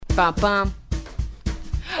Bum bum.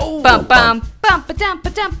 Oh, Bum bum. Bum ba dum ba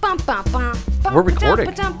dum bum bum bum. We're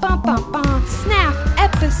recording. Snap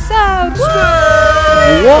episode.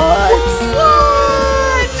 What?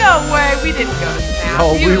 No way. We didn't go to Snap.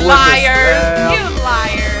 No, You we went to liars. Snap. You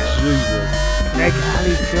liars. Jesus. Meg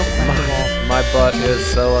Alley Film Festival. My butt is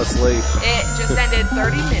so asleep. It just ended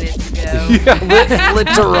 30 minutes ago. Yeah,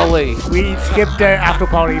 literally. We skipped the after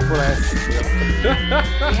party for us.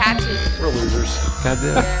 We had to. We're losers. Yeah,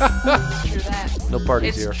 it's true that. No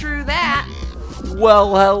parties It's here. true that.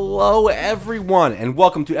 Well, hello everyone, and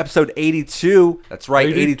welcome to episode 82. That's right,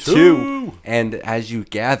 82. 82. And as you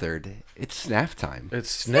gathered, it's Snap time.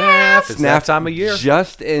 It's snap. It's that time of year.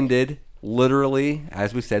 Just ended, literally,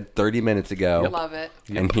 as we said, 30 minutes ago. Love it.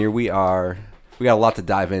 And here we are. We got a lot to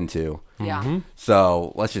dive into. Yeah.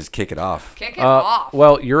 So let's just kick it off. Kick it off.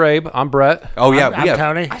 Well, you're Abe. I'm Brett. Oh yeah, I'm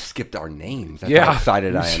Tony. I skipped our names. That's Yeah. how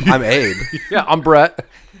excited I am. I'm Abe. Yeah, I'm Brett.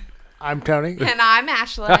 I'm Tony. And I'm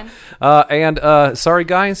Ashlyn. Sorry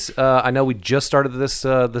guys, I know we just started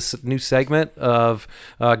this new segment of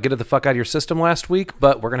Get It the Fuck Out of Your System last week,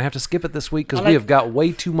 but we're gonna have to skip it this week because we have got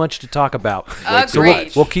way too much to talk about. So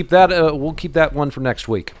Agreed. we'll keep that one for next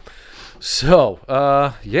week. So,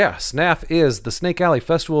 SNAF is the Snake Alley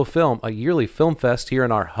Festival of Film, a yearly film fest here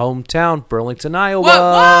in our hometown, Burlington,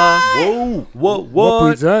 Iowa. What? What?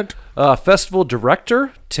 Represent. Festival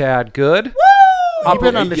director, Tad Good. You've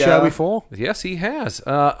been on the show before. Yes, he has.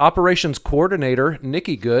 Operations coordinator,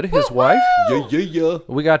 Nikki Good, his wife. Yeah.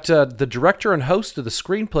 We got the director and host of the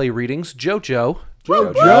screenplay readings, JoJo.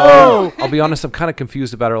 Joe. I'll be honest, I'm kind of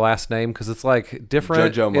confused about her last name because it's like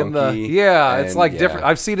different. JoJo in Monkey, it's and like yeah. different.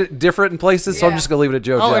 I've seen it different in places, so I'm Yeah. just gonna leave it at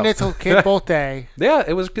JoJo. Oh, and it's her kid's birthday. Yeah,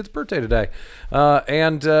 it was a kid's birthday today,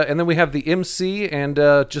 and then we have the MC and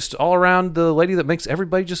just all around the lady that makes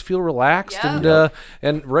everybody just feel relaxed Yeah.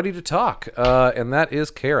 and ready to talk, and that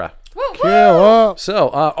is Kara. Woo, woo. Yeah.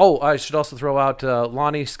 So, I should also throw out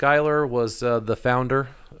Lonnie Schuyler was the founder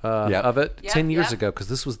of it Yep, 10 years yep. ago because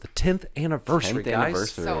this was the 10th anniversary, 10th guys.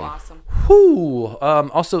 anniversary. So awesome. Whew.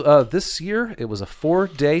 Also, this year it was a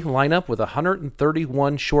 4-day lineup with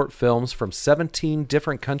 131 short films from 17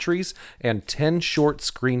 different countries and 10 short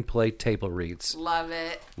screenplay table reads. Love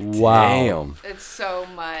it. Wow. Damn. It's so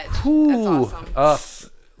much. Ooh. That's awesome.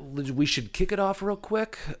 We should kick it off real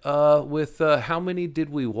quick with how many did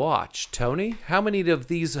we watch? Tony, how many of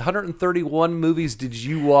these 131 movies did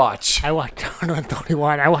you watch? I watched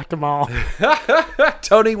 131. I watched them all.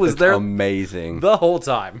 Tony was there Amazing. the whole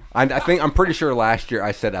time. I'm pretty sure last year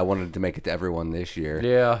I said I wanted to make it to everyone this year.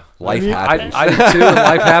 Yeah. Life happens. I did too, and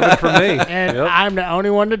life happened for me. And Yep. I'm the only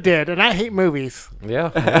one that did. And I hate movies. Yeah,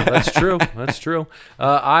 that's true. That's true.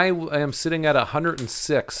 I am sitting at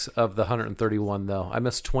 106 of the 131, though. I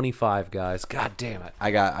missed 25, guys. God damn it.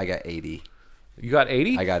 I got 80. You got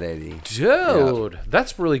 80? I got 80. Dude,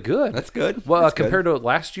 that's really good. That's good. Well, That's good. compared to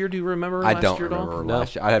last year, do you remember I last don't year at all? remember No?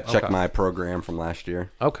 last year. I have checked Okay. my program from last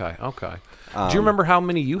year. Okay. Do you remember how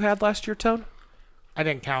many you had last year, Tone? I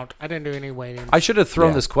didn't count. I didn't do any waiting. I should have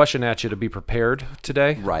thrown Yeah. this question at you to be prepared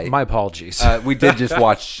today. Right. My apologies. We did just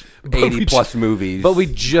watch 80 plus movies. but we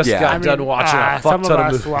just Yeah. got done watching a fuck some ton of of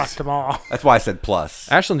us movies. watched them all. That's why I said plus.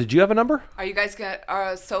 Ashlyn, did you have a number? Are you guys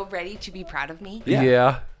so ready to be proud of me?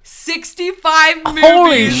 Yeah. 65 movies.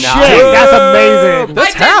 Holy shit. Nice. That's amazing.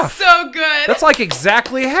 That's I half. did so good. That's like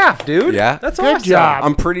exactly half, dude. Yeah. That's Good awesome. job.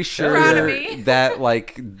 I'm pretty sure Proud of me. that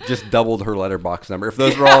just doubled her letterbox number. If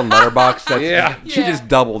those were all in letterbox, that's, Yeah. she Yeah. just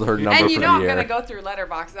doubled her number and you for know the I'm year. gonna go through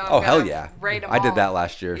Letterboxd. Oh hell yeah! Rate 'em I did all. that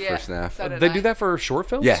last year Yeah, for SNAF. so did They I. do that for short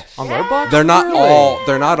films? Yes. On Yeah. Letterboxd? They're not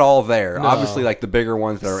Really? all there. Obviously, like the bigger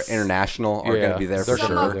ones that are international are Yeah. going to be there They're for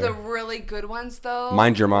Some sure. of the really good ones, though.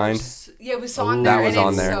 Mind Your Mind. Yeah, we saw on Ooh. there. That was and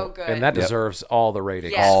on it's there. So good. And that Yep. deserves all the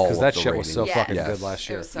ratings. Yes. All Because that of the shit was so ratings. fucking Yes. good last It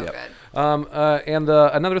year. was so Yep. good. And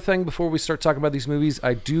another thing before we start talking about these movies,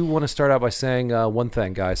 I do want to start out by saying one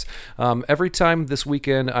thing, guys. Every time this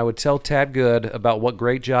weekend I would tell Tad Good about what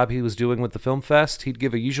great job he was doing with the film fest, he'd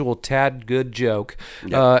give a usual Tad Good joke,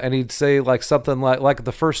 and he'd say like something like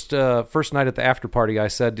the first night at the after party, I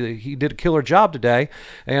said he did a killer job today,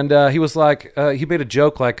 and he was like he made a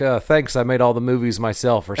joke like thanks, I made all the movies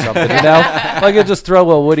myself or something, you know, like he'll just throw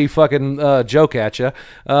a witty fucking joke at you,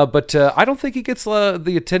 but I don't think he gets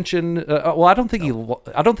the attention. Well, I don't think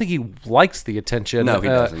he likes the attention. No, he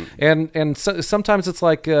doesn't. And sometimes it's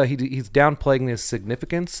like he's downplaying his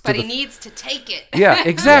significance. But he needs to take it. Yeah,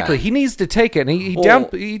 exactly. Yeah. He needs to take it. And he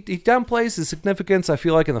downplays his significance, I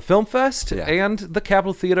feel like, in the film fest Yeah. and the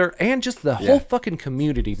Capitol Theater and just the whole fucking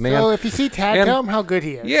community, man. So if you see Tad, And- tell him how good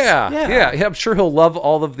he is. yeah, I'm sure he'll love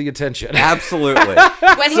all of the attention. Absolutely.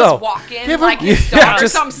 When he's So- walking, Give him- like his Yeah, dog just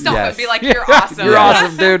this. thumb stump Yes. and be like, "You're awesome." You're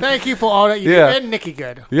awesome, dude. Thank you for all that you Yeah. did. And Nikki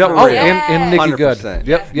Good. Yep. For Oh, real. and Nikki Good. 100%.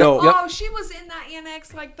 Yep. Yep. No. Yep. Oh, she was in that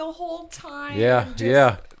annex like the whole time. Yeah. just Yeah.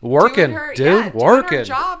 doing Working, her- dude. yeah, doing her Working.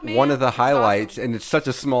 job, man. One of the It's awesome. highlights, and it's such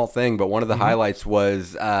a small thing, but one of the highlights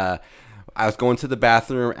was I was going to the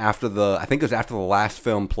bathroom after I think it was after the last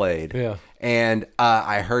film played. Yeah. And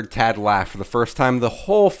I heard Tad laugh for the first time the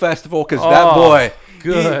whole festival because that Oh, boy,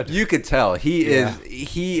 good. you could tell he Yeah.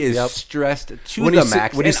 is Yep. stressed to When the you see,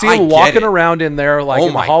 max. when you and see I him get walking it. around in there, like Oh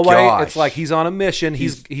in the my hallway, gosh. it's like he's on a mission.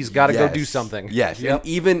 He's got to go do Yes. something. Yes, Yep. and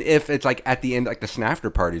even if it's like at the end, like the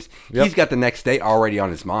snafter parties, Yep. he's got the next day already on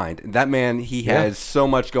his mind. That man, he Yeah. has so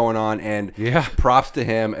much going on, and Yeah. props to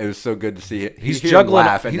him. It was so good to see it. He's hear him juggling-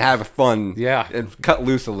 laugh and he- have fun. Yeah. and cut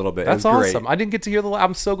loose a little bit. That's it was awesome. Great. I didn't get to hear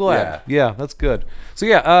I'm so glad. Yeah, that's good. So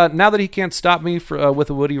yeah, now that he can't stop me with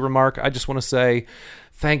a witty remark, I just want to say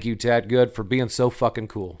thank you, Tad Good, for being so fucking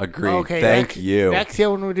cool. Agreed. Okay. Thank you. Next year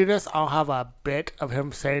when we do this, I'll have a bit of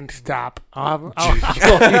him saying stop. I'll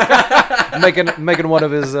making one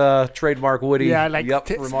of his trademark witty yeah, like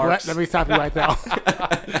remarks. let me stop you right now.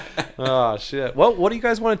 Oh shit. Well, what do you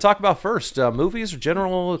guys want to talk about first? Movies or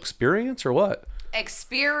general experience or what?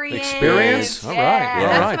 Experience. Experience? All right. Yeah, All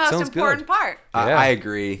that's right. the most Sounds important good. part. Yeah. I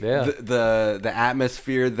agree. Yeah. The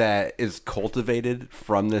atmosphere that is cultivated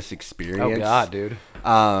from this experience. Oh god, dude.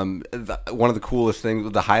 One of the coolest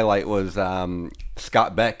things, the highlight was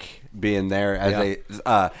Scott Beck being there as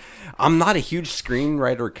I'm not a huge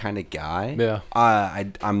screenwriter kind of guy. Yeah.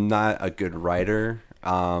 I'm not a good writer.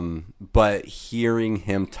 But hearing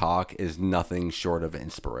him talk is nothing short of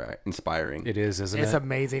inspiring. It is, isn't It's it?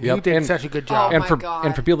 amazing. Yep. You did And- such a good job. Oh, And my for God.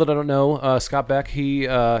 and for people that don't know, Scott Beck, he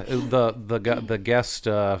the guest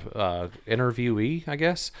interviewee, I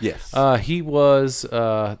guess. Yes. He was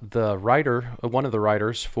the writer, one of the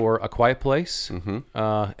writers for A Quiet Place,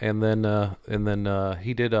 and then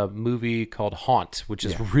he did a movie called Haunt, which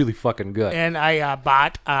is really fucking good. And I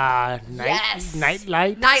bought Yes.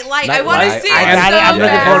 Nightlight. Nightlight. I want to Nightlight. see I it. got it. so I'm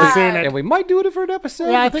looking forward to bad. seeing it. And we might do it for an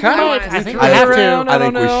episode. Yeah, I think Kinda we might. might. I think we we have to. around, I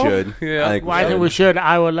think don't we know. should. Yeah. I think Well, I think we should.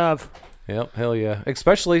 I would love. Yep, hell yeah.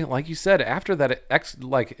 Especially like you said, after that,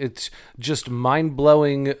 it's just mind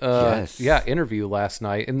blowing. Yes. Yeah, interview last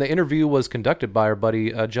night, and the interview was conducted by our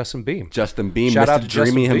buddy Justin Beam. Justin Beam, Shout out Mr. to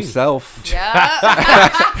Justin Dreamy Beam. himself. Yeah.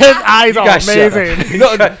 His eyes are guys shut up. amazing.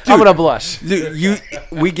 No, I'm gonna blush. Dude,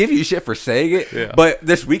 we give you shit for saying it, but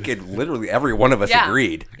this weekend, literally every one of us Yeah.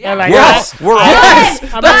 agreed. Yeah. Like, Yes, We're all yes,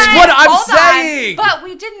 I'm that's like, what I'm Hold on. saying. But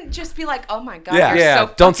we didn't just be like, "Oh my god, Yeah. you're Yeah,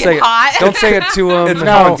 so don't fucking say hot." it. Don't say it to him. It's No,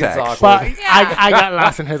 context. it's But awkward. I got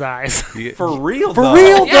lost in his eyes. For real, For though.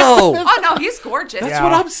 real though. Oh no, he's gorgeous. That's Yeah.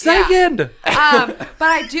 what I'm saying. But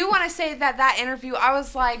I do want to say that interview, I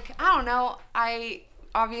was like, I don't know, I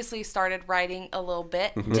obviously started writing a little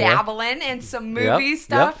bit, dabbling in some movie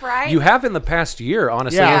stuff, right? You have in the past year,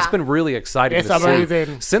 honestly. Yeah. It's been really exciting It's to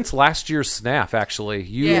amazing. see. Since last year's SNAF, actually.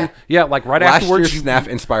 Yeah. Like right Last afterwards. year's SNAF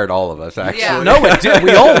inspired all of us, actually. Yeah. No, it did.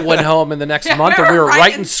 We all went home in the next month and we were Writing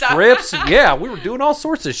writing stuff. scripts. Yeah, we were doing all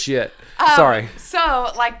sorts of shit. Sorry.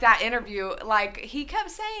 So, like that interview, like he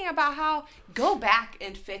kept saying about how go back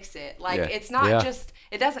and fix it. Like Yeah. it's not Yeah. just,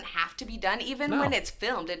 it doesn't have to be done. Even No. when it's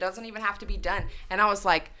filmed, it doesn't even have to be done. And I was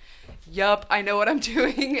like, yup, I know what I'm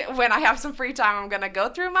doing. When I have some free time, I'm going to go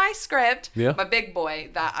through my script, Yeah. my big boy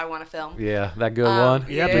that I want to film. Yeah, that good one.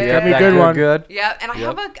 Yep, it's gonna be a that good one. Good. Yeah, and I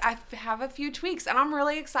Yep. have a few tweaks, and I'm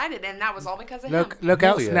really excited, and that was all because of Look him. out,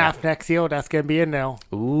 Hell yeah. Snap next year. That's gonna be in there.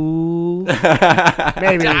 Ooh.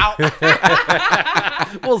 Maybe.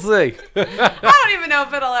 We'll see. I don't even know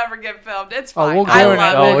if it'll ever get filmed. It's Oh, fine. we're I doing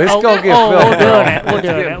love it. Oh, it. it's gonna get We're filmed, doing bro. it. We're It's doing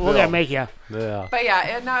getting it. We're gonna filmed. make you. Yeah. But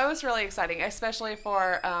yeah, it was really exciting, especially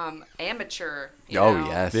for amateur. You Oh, know.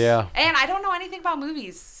 yes. Yeah. And I don't know anything about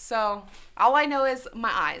movies, so all I know is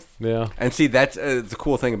my eyes. Yeah. And see, that's the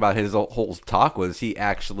cool thing about his whole talk was he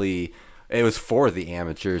actually, it was for the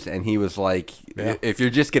amateurs, and he was like, Yeah. if you're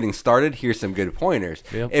just getting started, here's some good pointers.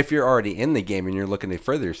 Yeah. If you're already in the game and you're looking to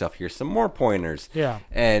further yourself, here's some more pointers. Yeah.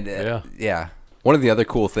 And yeah. One of the other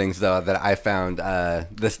cool things, though, that I found, the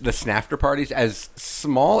snafter parties, as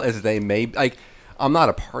small as they may, like, I'm not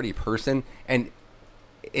a party person, and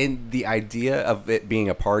in the idea of it being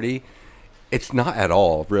a party, it's not at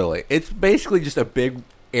all, really. It's basically just a big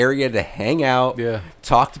area to hang out, Yeah.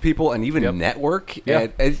 talk to people, and even Yep. network. Yeah.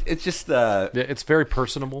 And it's just Yeah, it's very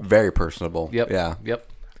personable. very personable. Yep. Yeah. Yep.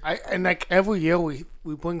 And like every year we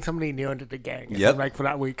bring somebody new into the gang. It Yep. seems like for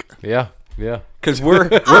that week. Yeah. Yeah. Because we're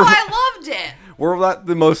Oh, I loved it. we're not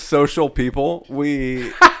the most social people.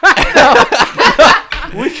 We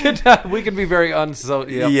we can be very we're And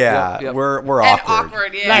awkward.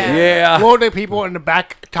 awkward, yeah. Like, Yeah. All the people in the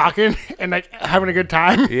back talking and like having a good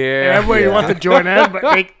time. Yeah, And everybody yeah. wants to join in, but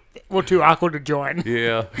we're too awkward to join.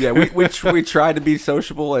 Yeah. Yeah, we try to be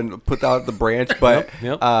sociable and put out the branch, but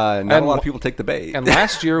Yep. not And a lot of people take the bait. And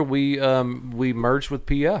last year we merged with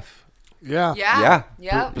PF. Yeah. Yeah. Yeah.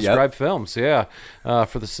 Yep. Prescribed Films,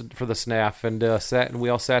 for the SNAF, and we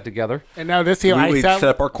all sat together. And now this year we I set sat.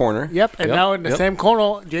 up our corner. Yep. And Yep, now in the yep. same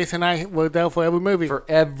corner, Jason and I were there for every movie. For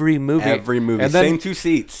every movie. And then, same 2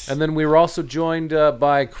 seats. And then we were also joined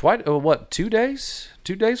by quite 2 days?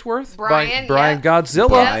 2 days worth? Brian, by Brian yeah. Godzilla.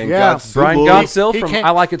 Brian Yeah. Godzilla. Brian Godzilla He from came-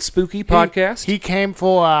 I Like It Spooky podcast. He came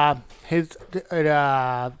for his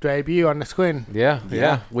debut on the screen.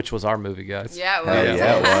 yeah, which was our movie, guys. Yeah, it was. Hell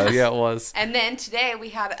yeah, it was. Yeah, it was. And then today we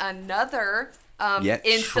had another Yeah,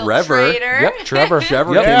 infiltrator. Yep, Trevor.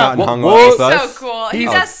 Trevor Yep. came out and What- hung what- out He's with so us. cool. He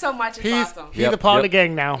He's- does so much. It's He's awesome. he's a part of the Yep.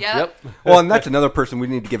 gang now. Yep. Well, and that's another person we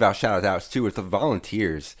need to give out shout outs to is the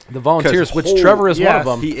volunteers. The volunteers, 'Cause which Trevor is one yes. of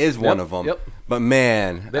them. He is one Yep, of them. Yep. But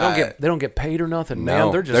man, They don't get paid or nothing,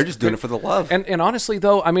 no, man. they're just doing it for the love. And honestly,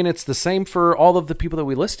 though, I mean, it's the same for all of the people that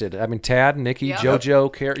we listed. I mean, Tad, Nikki, Yep.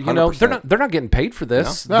 JoJo, Carrie. You know, 100%. they're not getting paid for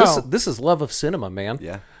this. No. This is love of cinema, man.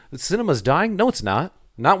 Yeah. The cinema's dying. No, it's not.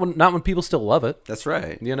 Not when people still love it. That's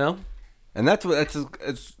right. You know. And that's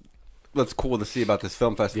what's cool to see about this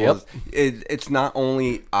film festival. Yep. It's not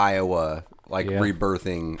only Iowa Yeah.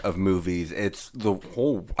 rebirthing of movies. It's the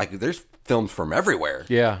whole there's films from everywhere.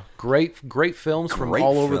 Yeah, great films from Great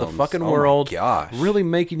all over the films. fucking Oh my world. gosh. Really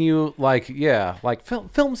making you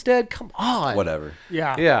film's dead. Come on. Whatever.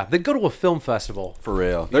 Yeah. Yeah, they go to a film festival. For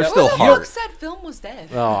real. There's Who still the heart. fuck said film was dead?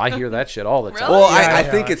 Oh, I hear that shit all the time. Really? Well, Yeah, I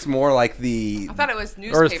yeah. think it's more like the I thought it was Or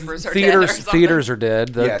newspapers or theaters. dead or something. Theaters are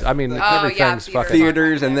dead. Yes. I mean, Oh, yeah, everything's theaters. fucking.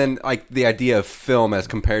 theaters and then like the idea of film as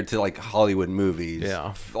compared to like Hollywood movies.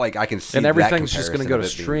 Yeah. Like I can see And that everything's just going to comparison go of to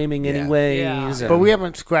it being- streaming yeah. anyways. Yeah. and- But we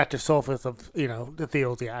haven't scratched the surface of the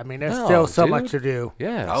theaters yet. I mean, there's No, still so dude. much to do.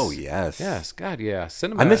 Yes. Oh, yes. Yes. God, yeah.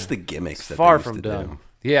 Cinema. I miss the gimmicks that far they used from to done. do.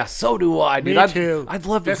 Yeah, so do I, Me dude. too. I'd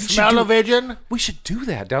love to. The smell-o-vision. We should do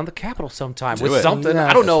that down the Capitol sometime Do with it. something. Yeah.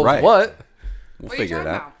 I don't know That's right. what. We'll What are you figure it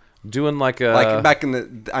talking out. about? Doing like a Like back in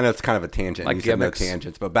the, I know it's kind of a tangent. Like You said no gimmicks.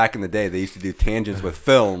 tangents, but back in the day, they used to do tangents with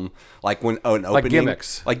film, like when an opening,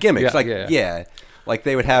 gimmicks. like gimmicks, Yeah, yeah. like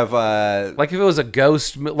they would have, like if it was a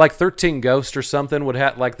ghost, like 13 Ghost or something would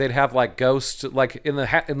have like they'd have like ghost like in the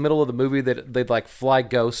middle of the movie they'd like fly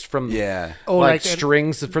ghost from yeah, Oh, like like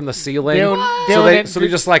strings from the ceiling. They So would- they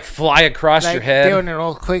just like fly across your Like head. during an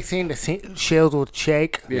old quick scene, the shields would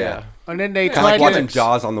shake. Yeah. And then they kind of tried like watching to.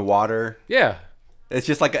 Jaws on the water. Yeah. It's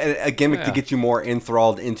just like a gimmick to Yeah. get you more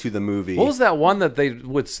enthralled into the movie. What was that one that they'd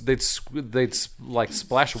like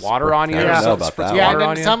splash water on you? I or don't know something, about spritz that Yeah, water and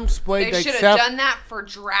on then you? some sprayed They like should have stuff. done that for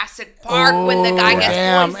Jurassic Park when the guy gets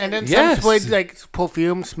damn. poisoned. And then Yes. some sprayed like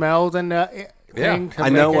perfume smells and Yeah. thing to I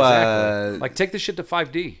make know. it- Like take this shit to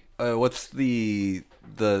 5D. What's the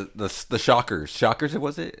shockers? Shockers,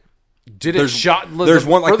 was it? Did it shot? There's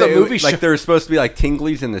one like for the they, movie. like there's supposed to be like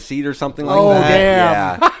tinglies in the seat or something like Oh, that.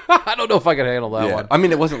 damn. Yeah. I don't know if I could handle that Yeah. one. I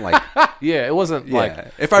mean, it wasn't like Yeah, it wasn't like.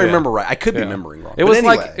 if I yeah. remember right, I could be Yeah. remembering wrong. It But was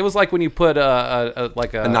anyway, like it was like when you put a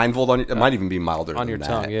 9 volt on. It might even be milder on than your that.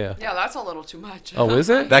 tongue. Yeah. Yeah, that's a little too much. Oh, is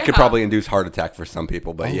it? That could probably induce heart attack for some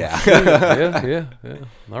people, but yeah. yeah.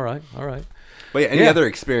 All right. But yeah, any Yeah. other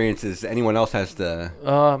experiences anyone else has to?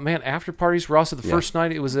 Man, after parties were also the first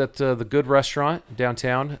night. It was at the Good Restaurant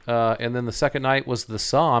downtown, and then the second night was the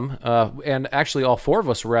Somme. And actually, all four of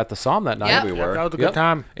us were at the Somme that night. Yep. We were. That was a Yep. good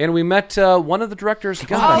time. And we met one of the directors.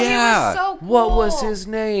 God, Oh, I- he Yeah. was so cool. what was his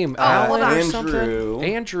name? hold on. or something? Andrew.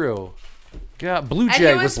 Andrew. God, Blue And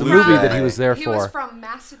Jay he was the from- movie that he was there He for. was from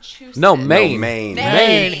Massachusetts. No, Maine. Maine.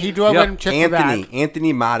 Man, he drove Yep. in just for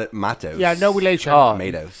Anthony that. Matos. Yeah, no relation. Oh,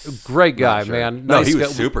 Matos. great guy, Not sure. man. No, Nice he was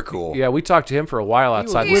guy. super cool. Yeah, we talked to him for a while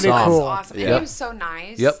outside He the really was Somme. cool. awesome. And Yeah. he was so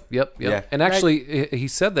nice. Yep. Yeah. And actually, he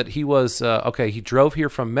said that he was okay. He drove here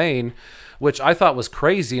from Maine, which I thought was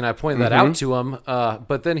crazy, and I pointed that out to him.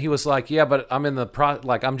 But then he was like, "Yeah, but I'm in the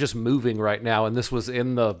I'm just moving right now, and this was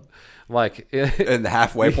in the In the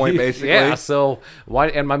halfway point, basically. Yeah. So why?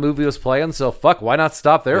 And my movie was playing, so fuck. Why not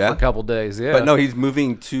stop there Yeah. for a couple days? Yeah. But no, he's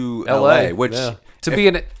moving to L.A. which yeah. to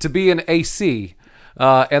if- be an AC.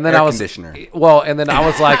 And then Air I was conditioner. well, and then I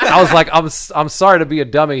was like, I'm sorry to be a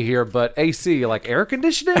dummy here, but AC, like air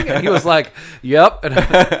conditioning. And he was like, yep.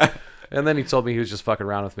 And then he told me he was just fucking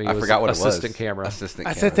around with me. He I was forgot what it was. assistant camera. Assistant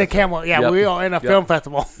I camera. said the camera. Yeah, Yep. we are in a film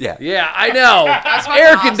festival. Yeah. Yeah, I know. fucking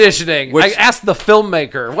Air awesome. conditioning. Which- I asked the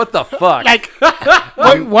filmmaker, what the fuck? Like,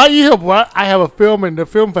 why you have what? I have a film in the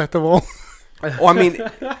film festival. Well, I mean,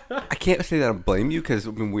 I can't say that I blame you because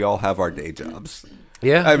we all have our day jobs.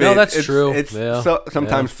 Yeah, I mean, no, that's it's, true. It's yeah. so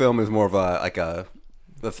sometimes film is more of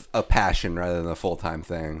a passion rather than a full-time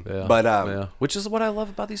thing. Yeah. But which is what I love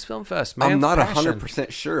about these film fests, man. I'm not Passion.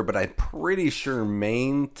 100% sure, but I'm pretty sure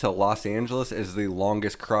Maine to Los Angeles is the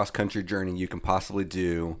longest cross-country journey you can possibly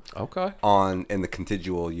do Okay. in the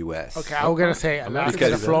contiguous U.S. Okay, I was gonna say Alaska to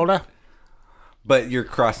Because- Florida. But you're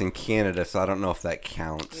crossing Canada, so I don't know if that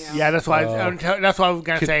counts. Yeah, that's why. That's what I was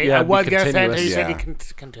gonna say. yeah, I was be gonna say. continuous. You said Yeah.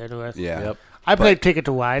 continuous. Yeah. Yep. I played Ticket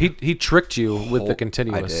to Ride. He tricked you with the I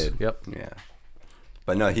continuous. did. Yep. Yeah.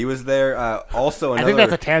 But no, he was there. Also, I think that's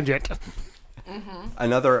another a tangent.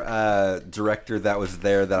 another director that was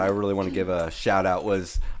there that I really want to give a shout out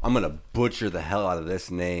was, I'm gonna butcher the hell out of this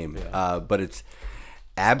name, but it's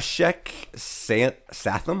Abhishek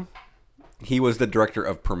Satham. He was the director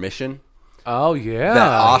of Permission. Oh yeah. That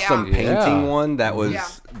awesome yeah. painting Yeah. one that was Yeah.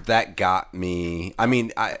 that got me. I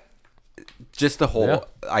mean, just the whole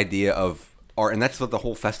idea of art, and that's what the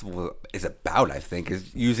whole festival is about. I think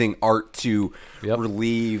is using art to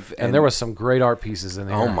relieve. And there was some great art pieces in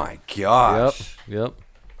there. oh my Yep. gosh. Yep.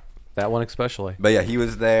 That one especially. But yeah, he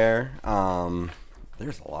was there.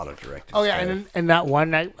 There's a lot of directors. Oh yeah, there. and that one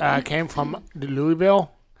that came from Louisville,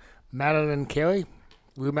 Madeline Carey,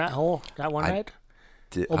 we met her that one night.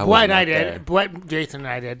 Well, Brett and I did. Brett, Jason, and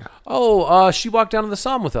I did. Oh, she walked down to the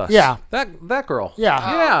Somme with us. Yeah. That girl.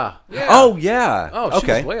 Yeah. Yeah. Oh yeah. Oh, she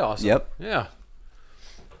okay. was way awesome. Yep. Yeah.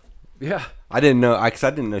 Yeah. I didn't know. Cause I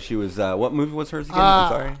didn't know she was. What movie was hers again? I'm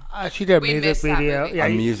sorry. She did a We music missed that video. movie. Yeah, A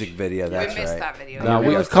music video. That's we missed right. that video. No,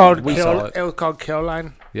 it was called. we saw it. It was called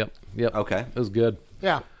Caroline. Yep. Yep. Okay. It was good.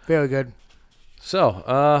 Yeah, very good. So,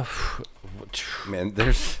 Man,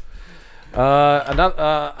 there's.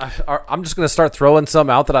 I'm just gonna start throwing some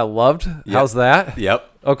out that I loved. How's that? Yep.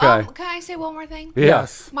 Okay. Can I say one more thing? Yeah.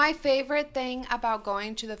 Yes. My favorite thing about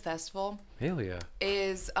going to the festival Hell yeah.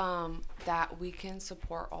 is that we can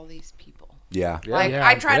support all these people. Yeah. Like Yeah.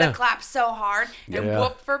 I try Yeah. to clap so hard and Yeah.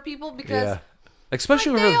 whoop for people because Yeah.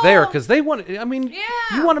 Especially Like, when they they're there all- because they want. I mean,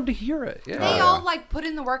 Yeah. you want them to hear it. Yeah. they all like put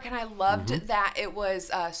in the work, and I loved that it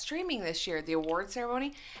was streaming this year, the award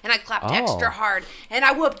ceremony, and I clapped extra hard and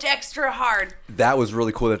I whooped extra hard. That was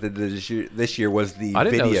really cool that they did this year was the I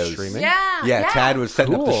didn't know it videos. was streaming. Yeah, Tad was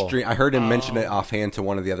setting up the Cool. stream. I heard him mention it offhand to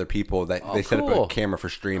one of the other people that they set up cool. a camera for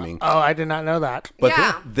streaming. Oh, I did not know that. But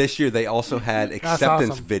Yeah. this year they also had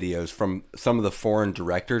acceptance awesome. videos from some of the foreign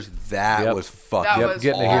directors. That Yep. was fucking That Yep, was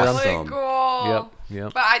getting to hear 'em. really awesome. cool. Yep,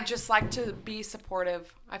 yep. But I just like to be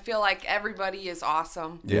supportive. I feel like everybody is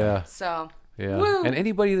awesome. Yeah. So Yeah. woo. And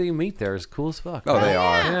anybody that you meet there is cool as fuck. Oh, they Yeah.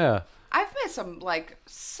 are. Yeah. I've met some like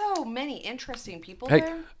so many interesting people Hey,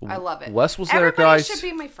 there. I love it. Wes was there, Everybody guys. should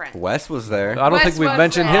be my friend. Wes was there. I don't Wes think we've was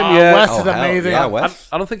mentioned there. him yet. Wes is hell, amazing. Yeah, I- Wes.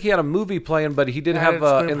 I don't think he had a movie playing, but he did Yeah, have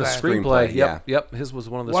it's in the screenplay. screenplay. Screenplay, Yep. His was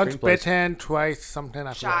one of the Once screenplays. bitten, twice something.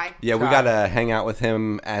 I Shy. forgot. Yeah, we Shy. got to hang out with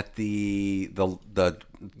him at the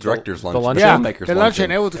director's luncheon, luncheon? Yeah, filmmakers the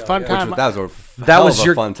luncheon. It was a fun time. That was That hell was of a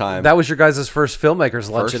your fun time. That was your guys' first filmmakers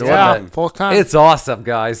luncheon, First, wasn't yeah, it? first time. It's awesome,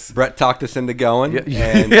 guys. Brett talked us into going. Yeah.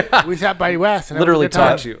 And we sat by West. And Literally it was a good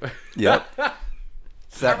taught time. you. yep. I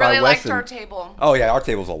Sat by really Wes liked and- our table. Oh yeah, our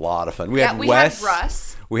table was a lot of fun. We Yeah, had we Wes. had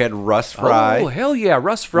Russ. We had Russ Fry. Oh hell yeah,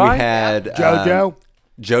 Russ Fry. We had JoJo.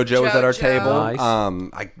 JoJo was at our JoJo. table. Nice.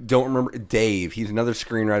 I don't remember Dave. He's another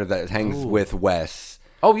screenwriter that hangs with Wes.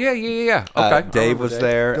 Oh yeah. Okay. I Dave remember was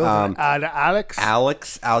there. Alex.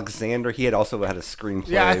 Alexander. He had also had a screenplay.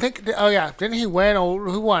 Yeah, I think. Oh yeah, didn't he win? Or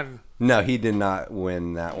who won? No, he did not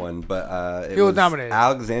win that one, but it He was nominated.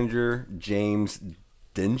 Alexander James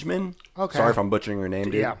Dingeman. Okay. Sorry if I'm butchering your name,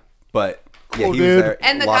 dude. Yeah. But yeah, Cool, he dude. was there.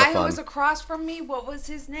 And the a lot guy of who fun. was across from me, what was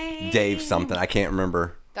his name? Dave something. I can't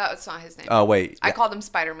remember. That's not his name. Oh wait, I called him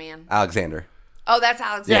Spider-Man. Alexander. Oh, that's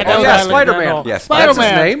Alexander. Yeah, Oh no, yeah, Alex- Spider-Man. no. Yeah, That's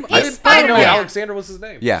Spider-Man. his name. He's I didn't know Spider-Man. Alexander was his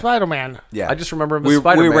name. Yeah. Spider-Man. Yeah, I just remember him as we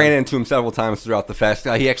Spider-Man. ran into him several times throughout the fest.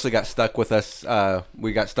 He actually got stuck with us.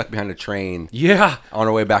 We got stuck behind a train Yeah. on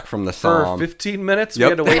our way back from the For Somme. 15 minutes, Yep. we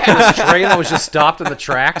had to wait for this train that was just stopped in the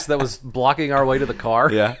tracks that was blocking our way to the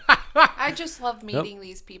car. Yeah. I just love meeting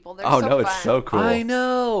these people. They're Oh so no, fun. it's so cool. I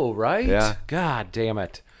know, right? Yeah. God damn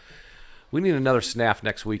it. We need another snaff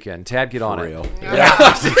next weekend. Tad, get on For it. real.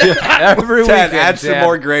 Every Tad, weekend. add some Tad.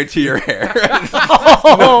 more gray to your hair.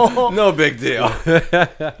 no big deal.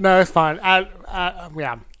 No, it's fine.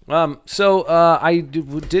 Yeah. So I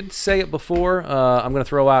did say it before. I'm going to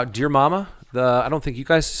throw out Dear Mama. I don't think you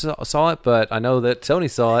guys saw it, but I know that Tony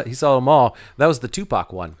saw it. He saw them all. That was the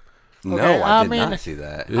Tupac one. No, Okay, I I did mean- not see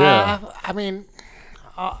that. Yeah. I mean,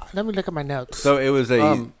 let me look at my notes. So it was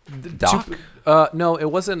a doc. No,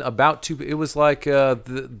 it wasn't about two. It was like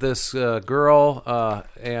this girl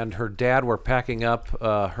and her dad were packing up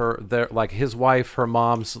like his wife, her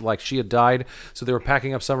mom's, like she had died, so they were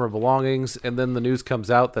packing up some of her belongings, and then the news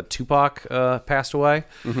comes out that Tupac passed away.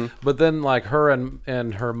 Mm-hmm. But then like her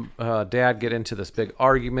and her dad get into this big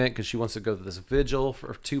argument because she wants to go to this vigil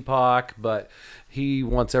for Tupac, but he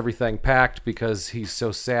wants everything packed because he's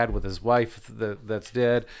so sad with his wife that's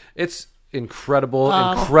dead. It's incredibly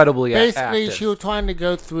basically acted. she was trying to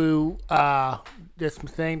go through this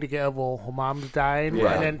thing to get over her mom's dying,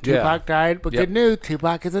 and then Tupac died. But good news,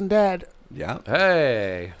 Tupac isn't dead. Yeah.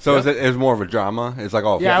 Hey. So it was more of a drama? It's like, it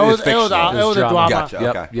was a drama. Gotcha.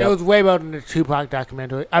 Yep. Okay. It was way better than the Tupac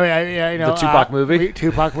documentary. I mean, the Tupac movie?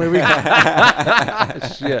 Tupac movie.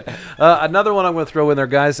 Shit. Another one I'm going to throw in there,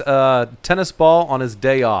 guys. Tennis ball on his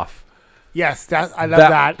day off. Yes, I love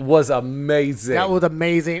that. That was amazing. That was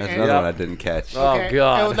amazing. That's another one I didn't catch. Oh,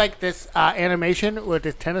 God. It was like this animation with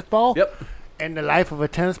this tennis ball. Yep. And the life of a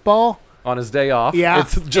tennis ball. On his day off. Yeah.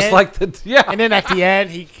 It's just like the, yeah. And then at the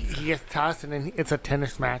end, he gets tossed, and then it's a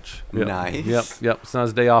tennis match. Yep. Nice. Yep. It's not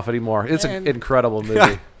his day off anymore. It's an incredible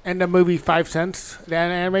movie. And the movie 5 Cents,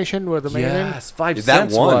 that animation was amazing. Yes, 5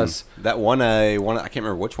 Cents was. That one, I can't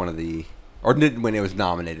remember which one of the, or did when it was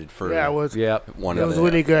nominated for. Yeah, it was. One it of was the,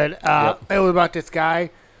 really good. It was about this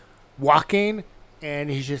guy walking,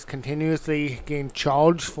 and he's just continuously getting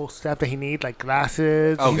charged for stuff that he needs, like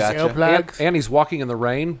glasses, earplugs. And he's walking in the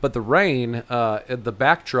rain, but the rain, the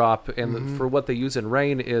backdrop, and for what they use in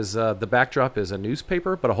rain is the backdrop is a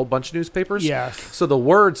newspaper, but a whole bunch of newspapers. Yes. So the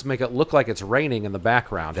words make it look like it's raining in the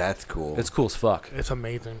background. That's cool. It's cool as fuck. It's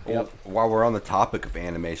amazing. Well, while we're on the topic of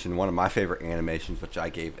animation, one of my favorite animations, which I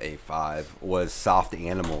gave a 5, was Soft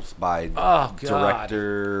Animals by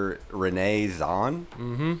director Renee Zahn.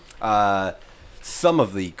 Mm-hmm. Some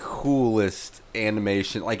of the coolest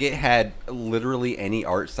animation, like it had literally any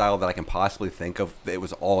art style that I can possibly think of. It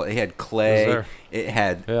had clay, it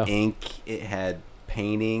had ink, it had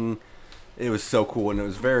painting. It was so cool, and it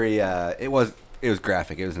was very, it was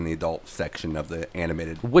graphic. It was in the adult section of the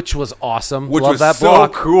animated, which was awesome. Which Love was that so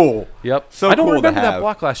block. cool. Yep. So I don't cool remember to have. that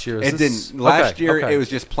block last year. Last year it was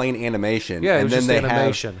just plain animation. Yeah, it and was then just they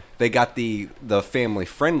animation. They got the family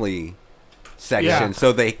friendly section,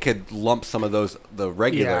 so they could lump some of the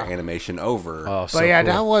regular animation over. Oh, so but cool.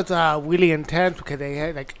 that was really intense because they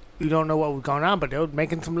had like, you don't know what was going on, but they were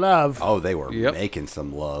making some love. Oh, they were making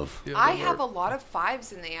some love. I have a lot of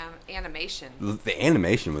 5s in the animation. The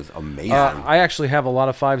animation was amazing. I actually have a lot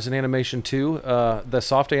of 5s in animation too. The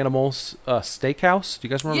Soft Animals Steakhouse. Do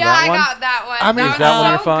you guys remember that one? Yeah, I got that one. I mean, that was that one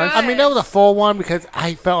your so 5? good. I mean, that was a full one because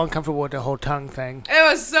I felt uncomfortable with the whole tongue thing.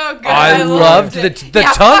 It was so good. I loved the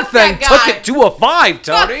tongue thing. Took it to a 5, Fuck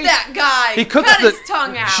Tony. that guy. He cooks Cut his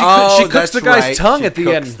tongue out. She cooks the guy's tongue at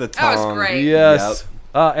the end. That was great. Yes.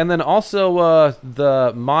 And then also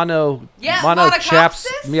the monocopsis.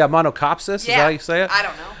 Is that how you say it? I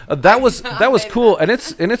don't know. That was cool, and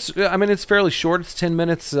it's fairly short. It's 10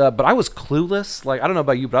 minutes, but I was clueless. Like I don't know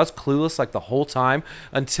about you, but I was clueless like the whole time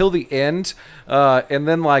until the end, and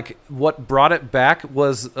then like what brought it back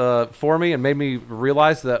was for me and made me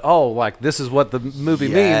realize that like this is what the movie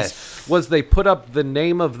means. Was they put up the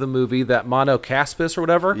name of the movie, that monocaspis or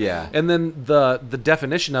whatever, and then the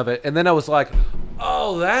definition of it, and then I was like,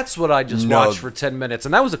 oh, that's what I just watched for 10 minutes,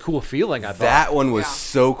 and that was a cool feeling. I thought that one was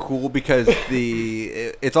so cool because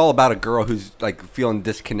it's all about a girl who's like feeling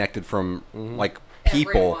disconnected from like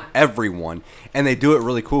people, everyone, and they do it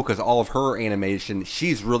really cool because all of her animation,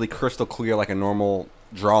 she's really crystal clear like a normal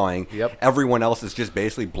drawing. Everyone else is just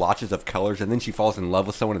basically blotches of colors, and then she falls in love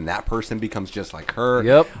with someone, and that person becomes just like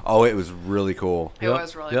her. Oh, it was really cool. It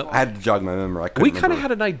was really cool. I had to jog my memory. We kind of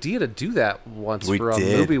had an idea to do that once for a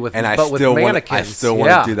movie with mannequins. I still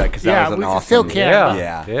want to do that because that was an awesome. Still can.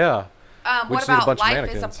 Yeah. What about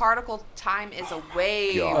Life is a Particle, Time is a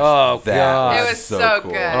Wave? Oh, God. It was so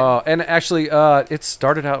cool. good. And actually, it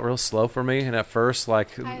started out real slow for me, and at first, like,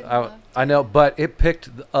 I know, but it picked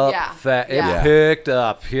up It picked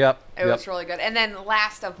up. Yep. It was really good. And then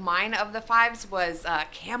last of mine of the 5s was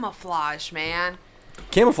Camouflage, man.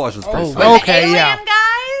 Camouflage was pretty fun. Okay, Alien yeah.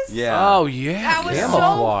 guys? Yeah. Oh, yeah. That was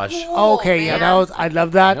Camouflage. so cool, Okay, man. I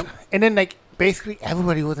love that. And then like basically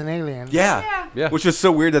everybody was an alien. Yeah. Which is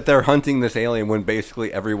so weird that they're hunting this alien when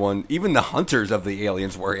basically everyone, even the hunters of the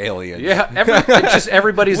aliens, were aliens. Yeah, it's just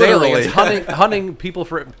everybody's Literally. aliens, hunting people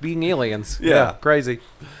for being aliens. Yeah. Crazy.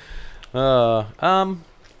 So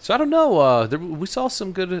I don't know. We saw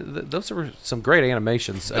some good. Those were some great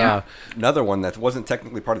animations. Yeah. Another one that wasn't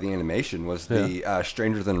technically part of the animation was the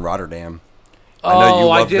Stranger Than Rotterdam. I know you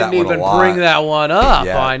I loved didn't that one even a lot. bring that one up.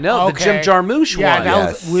 Yeah. I know. Okay. The Jim Jarmusch Yeah, one. that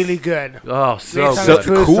was really good. Oh, so Based on good. a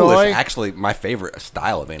true Cool story. is actually my favorite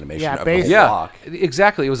style of animation. Yeah, of based- the Yeah, block.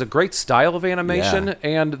 exactly. It was a great style of animation, Yeah.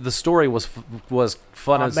 and the story was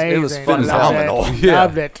fun. As, Amazing. it was fun. as Phenomenal. Loved it. Yeah.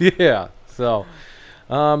 Loved it. Yeah. So,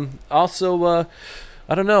 also,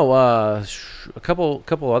 I don't know. A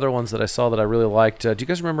couple other ones that I saw that I really liked. Do you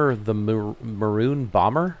guys remember the Maroon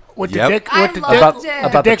Bomber? With Yep. the dick, I with the loved dick, it.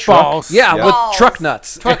 with the dick truck? balls. Yeah, Yeah. with Balls. truck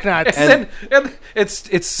nuts. Truck nuts. and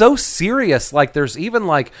it's so serious. Like there's even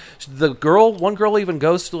like one girl even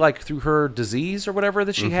goes to like through her disease or whatever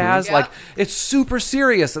that she has. Yep. Like it's super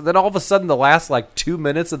serious. And then all of a sudden the last like 2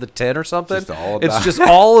 minutes of the 10 or something, Just it's just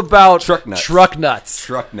all about Truck nuts. Truck nuts.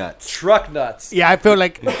 Truck nuts. Truck nuts. Yeah, I feel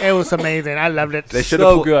like it was amazing. I loved it. They should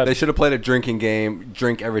So have good. They should have played a drinking game.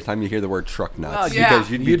 Drink every time you hear the word truck nuts Oh, yeah.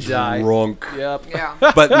 because you'd be You'd die. drunk. Yep. Yeah.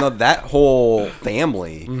 But no, that whole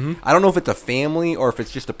family. Mm-hmm. I don't know if it's a family or if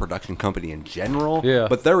it's just a production company in general. Yeah.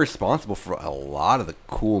 But they're responsible for a lot of the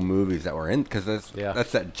cool movies that were in because that's Yeah.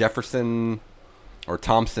 that Jefferson or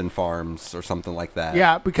Thompson Farms or something like that.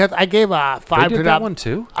 Yeah, because I gave a They 5 did to that one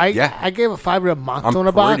too. Yeah. I gave a 5 to the Monster I'm in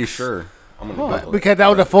the Box. pretty sure. I'm gonna Google it. Because that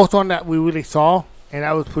was the first one that we really saw, and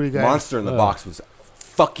that was pretty good. Monster in the Box was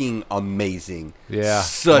fucking amazing. Yeah.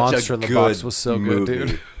 Such Monster a in the good Box was so good,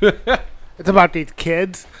 movie. dude. It's about these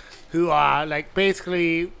kids who are like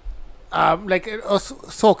basically like a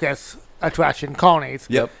circus attraction colonies.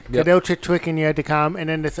 Yep. So they'll tricking you to come, and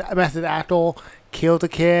then this method actor kills a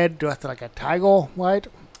kid dressed like a tiger, right?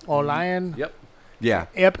 Or lion. Yep. Yeah.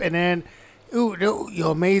 Yep. And then, ooh,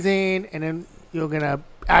 you're amazing, and then you're gonna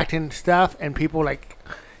act in stuff, and people like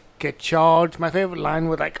get charged. My favorite line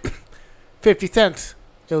was like 50 cents.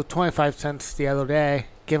 It was 25 cents the other day.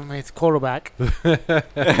 Give him his quarterback.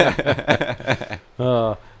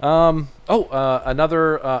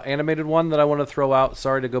 Another animated one that I want to throw out.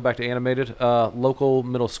 Sorry to go back to animated. Local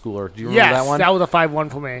middle schooler. Do you remember Yes, that one? that was a 5-1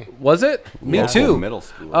 for me. Was it? Me Local too. Middle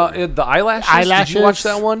school. The eyelashes. Did Eyelashes. you watch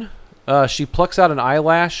that one? She plucks out an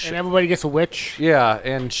eyelash. And everybody gets a witch. Yeah,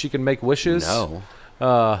 and she can make wishes. No.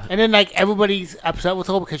 And then like everybody's upset with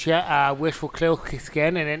her because she wish for clear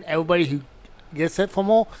skin, and then everybody who gets it from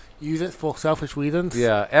her uses it for selfish reasons.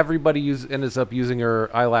 Yeah, everybody ends up using her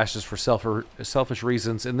eyelashes for selfish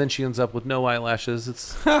reasons, and then she ends up with no eyelashes.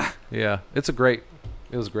 It's it was a great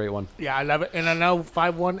one. Yeah, I love it. And I know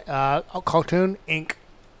 5-1 a cartoon Ink.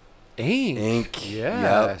 Ink.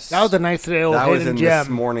 Yes. That was a nice little That was hidden in gem. this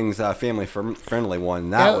morning's family friendly one.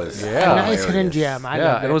 That was a nice hidden hilarious. gem. I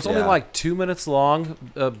Yeah, loved it was only Yeah. like 2 minutes long,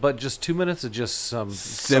 but just 2 minutes of just some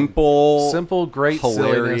Simple, great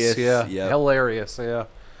hilarious. silliness. Yeah, Yep. hilarious. Yeah.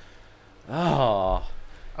 Oh.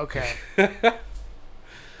 Okay.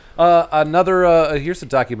 Another. Here's a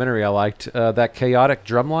documentary I liked. That Chaotic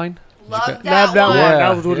Drumline. Love Love that that one. one.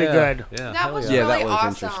 That was really good. Yeah, That hell was yeah. Yeah, that really was awesome.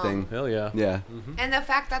 interesting. Hell yeah. Yeah. And the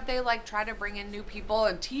fact that they like try to bring in new people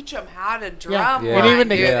and teach them how to Yeah. drum. Yeah. And right, even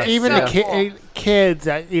the dude, it's even so the cool. kids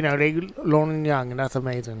that they learn young, and that's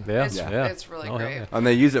amazing. Yeah, It's, yeah. it's really Oh, hell great. yeah. And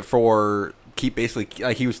they use it for basically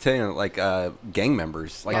like he was telling like gang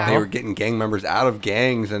members. Like they Yeah. were getting gang members out of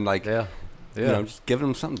gangs and like Yeah. Yeah. you know just giving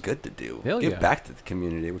them something good to do. Hell Give yeah. back to the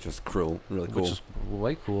community, which was really cool. Which is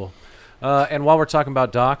way cool. And while we're talking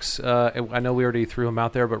about docs, I know we already threw him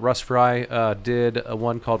out there, but Russ Fry did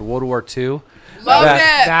one called World War II. Loved That-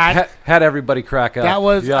 it. That Had everybody crack up. that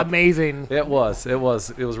was Yep. amazing. It was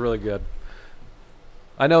really good.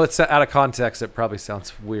 I know it's out of context. It probably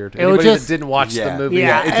sounds weird. It was Anybody just- that didn't watch Yeah. the movie,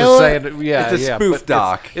 Yeah, it's it just was- saying, yeah, it's a yeah, spoof but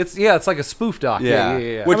doc. It's like a spoof doc.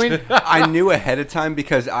 Yeah. Which I mean- I knew ahead of time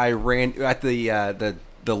because I ran at the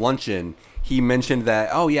luncheon. He mentioned that,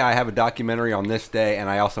 oh yeah, I have a documentary on this day, and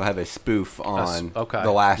I also have a spoof on okay.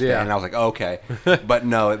 the last day. Yeah. And I was like, okay, but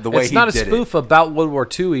no, the way It's he not a did spoof about World War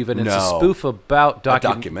II. Even it's a No. spoof about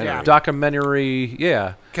documentary. documentary.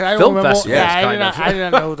 Yeah, Cause I don't film remember. festivals. Yeah, kind of. I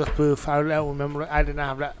didn't know the spoof. I don't remember. I did not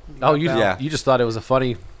have that. Oh, you Yeah. you just thought it was a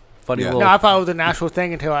funny Yeah. little. No, I thought it was a natural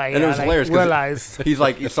thing until I And it was hilarious 'cause realized. He's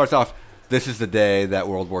like, it starts off, this is the day that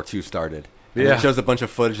World War II started. And Yeah. it shows a bunch of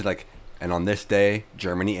footage like, and on this day,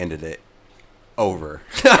 Germany ended it. Over.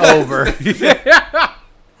 over.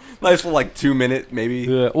 Nice little 2 minute maybe.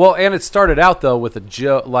 Yeah. Well, and it started out though with a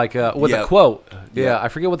joke, with a Yep. quote. Yeah, Yep. I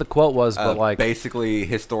forget what the quote was, but basically,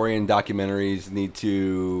 historian documentaries need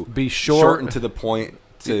to Be short. shortened to the point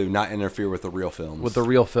to not interfere with the real films. with the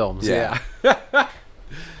real films. Yeah. Yeah.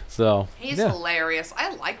 So He's yeah. hilarious.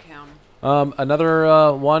 I like him.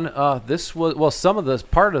 Another one. This was some of this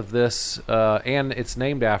part of this, and it's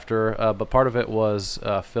named after. But part of it was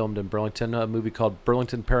filmed in Burlington. A movie called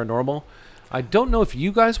Burlington Paranormal. I don't know if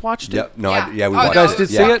you guys watched it. Yep. No. Yeah. We Oh, watched no, guys it. did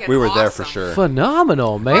see Yeah, it? We were there for Awesome. sure.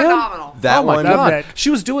 Phenomenal, man. Phenomenal. That oh my one. god, Loved it. she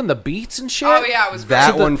was doing the beats and shit. Oh yeah, it was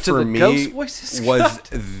That great. the- one to for the me ghost voices. was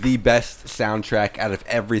the best soundtrack out of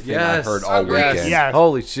everything I heard all Agreed. weekend. Yeah.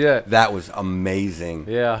 Holy shit. That was amazing.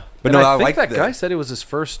 Yeah. But And no, I I think like that the- guy said it was his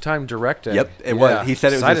first time directing. Yep, it Yeah. was. He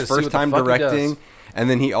said it was Excited his to see first what the time fuck he does. directing, and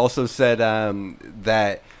then he also said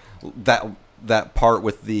that part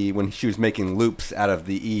with the when she was making loops out of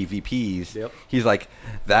the EVPs. Yep. He's like,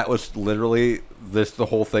 that was literally the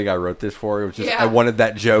whole thing I wrote this for. It was just Yeah. I wanted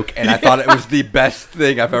that joke, and I thought it was the best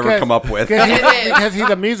thing I've ever come up with. Because he's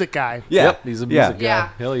a music guy. Yeah, Yep, he's a music guy. Yeah.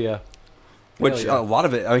 Hell yeah. Which Hell yeah. a lot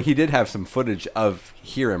of it, I mean, he did have some footage of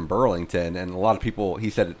here in Burlington, and a lot of people.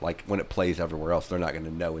 He said like when it plays everywhere else, they're not going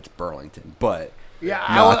to know it's Burlington, but. Yeah,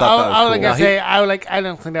 No, I thought that was I was cool. gonna No, say I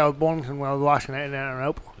don't think that was Bornington when I was watching it, and I don't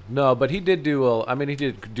know. No, but he did do. I mean, he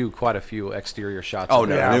did do quite a few exterior shots. Oh of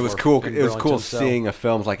no, it and it was cool. in It was cool Burlington, so- seeing a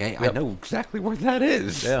film like, hey, I Yep. know exactly where that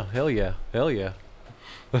is. Yeah, hell yeah, hell yeah.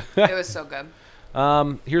 It was so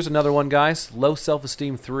good. Here's another one, guys. Low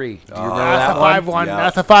Self-Esteem 3. Do you remember That's that a one? 5-1. Yeah.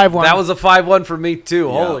 That's a 5-1. That was a 5-1 for me too.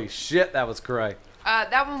 Yeah. Holy shit, that was cray.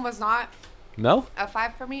 That one was not No? a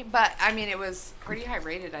 5 for me, but I mean it was pretty high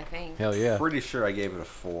rated. I think. Hell yeah. Pretty sure I gave it a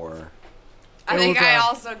 4. I It think was, I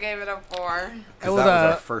also gave it a 4. Because was that was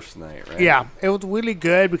a- our first night, right? Yeah, it was really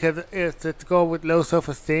good because it's to go with low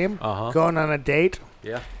self-esteem, Uh-huh. going on a date,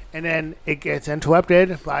 Yeah. and then it gets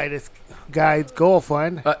interrupted by this guy's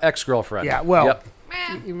girlfriend. Ex-girlfriend. Yeah, well, Yep.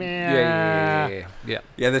 Man. Yeah.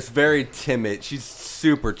 Yeah, this very timid. She's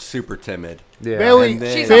super, super timid. Yeah. Really? And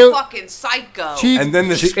then- She's Very- a fucking psycho. And then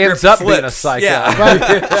the She script ends up being a flips. psycho. Yeah.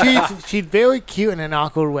 but she's very cute in an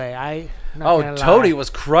awkward way. Not Oh, gonna Toady lie. was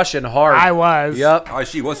crushing hard. I was. Yep. Oh,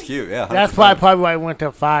 she was cute. Yeah. That's 100%. probably why I went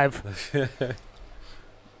to 5.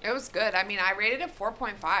 It was good. I mean, I rated it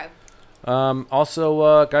 4.5.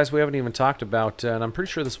 Also, guys, we haven't even talked about, and I'm pretty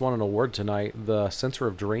sure this won an award tonight, the Censor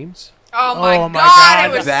of Dreams. Oh my, Oh my god, God,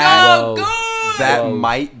 it was that- so Whoa. good. That Whoa.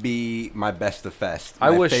 might be my best of fest. I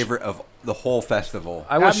My wish- favorite of the whole festival.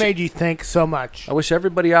 I That wish made you think so much. I wish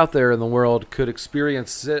everybody out there in the world could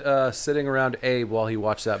experience sitting around Abe while he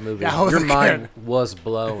watched that movie. That was Your good. mind was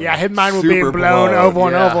blown. Yeah, his mind was Super being blown blown. over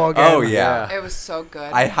and Yeah. over again. Oh yeah. It was so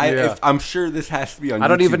good. If, I'm sure this has to be on. I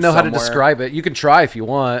don't YouTube even know how to somewhere. describe it. You can try if you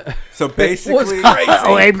want. So was basically,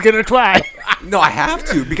 Oh, Abe's gonna try. no, I have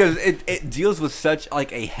to because it deals with such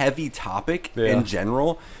like a heavy topic Yeah. in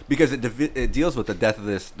general because it deals with the death of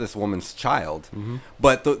this woman's child, Mm-hmm.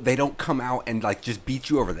 but they don't come out and like just beat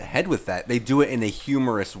you over the head with that. They do it in a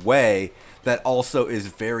humorous way that also is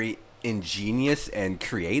very ingenious and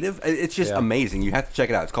creative. It's just Yeah. amazing. You have to check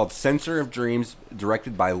it out. It's called Censor of Dreams,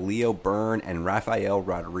 directed by Leo Byrne and Rafael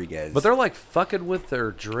Rodriguez. But they're like fucking with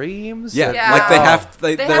their dreams. yeah, Yeah. like they have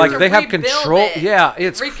They they're have like to they have rebuild control. it. Yeah,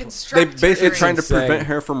 it's they Reconstruct basically your trying to insane. prevent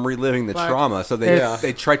her from reliving the But trauma. So it's-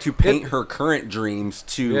 they try to paint her current dreams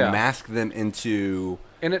to Yeah. mask them into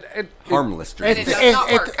and it harmless dreams. It does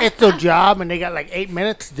not work. It's their job, and they got like 8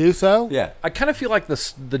 minutes to do so. yeah. I kind of feel like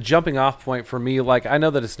the jumping off point for me, like I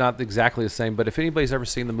know that it's not exactly the same, but if anybody's ever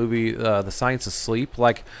seen the movie The Science of Sleep,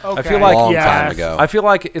 like I Okay. feel like Long Yes. time ago. I feel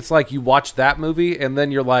like it's like you watch that movie and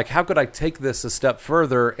then you're like, how could I take this a step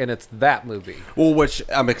further? And it's that movie. Well, which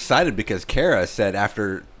I'm excited because Kara said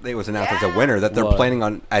after it was announced as a Yeah. winner that they're What? planning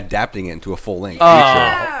on adapting it into a full length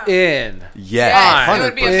Yeah. feature. In. Yes, Yes, it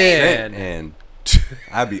would be 100%. amazing. And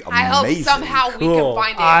that'd be amazing. I hope somehow we Cool. can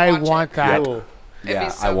find it. And I watch want it. that. Cool. It'd Yeah, be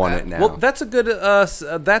so I want good. it now. Well, that's a good.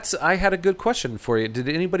 I had a good question for you. Did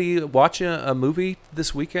anybody watch a movie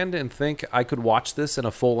this weekend and think I could watch this in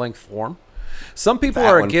a full length form? Some people That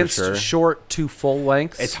are one for against sure. short to full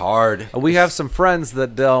lengths. It's hard. We have some friends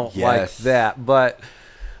that don't like Yes. that, but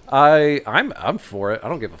I'm for it. I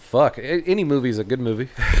don't give a fuck. Any movie's a good movie.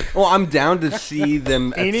 Well, I'm down to see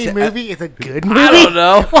them. Any movie is a good movie. I don't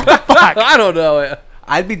know. I don't know.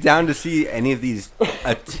 I'd be down to see any of these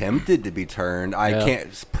attempted to be turned. I Yeah.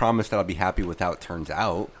 can't promise that I'll be happy with how it turns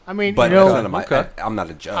out. I mean, But you know, that's none of my, Okay. I'm not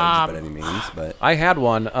a judge by any means. But I had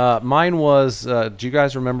one. Mine was. Do you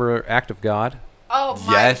guys remember Act of God? Oh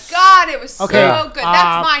my Yes. god, it was Okay. so good.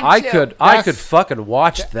 That's mine I too. could That's- fucking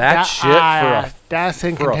watch that shit that's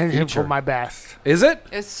in for a contention feature. for my best. Is it?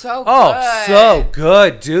 It's so Oh, good. so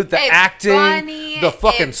good, dude. The It's acting, funny, the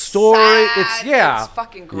fucking it's story. sad, It's yeah. It's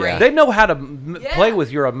fucking great. They know how to Yeah. play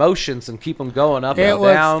with your emotions and keep them going up It and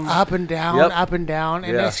was down. up and down, Yep. up and down,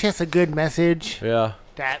 and Yeah. it's just a good message. Yeah.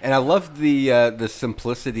 That and I love the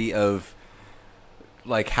simplicity of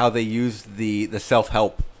like how they use the self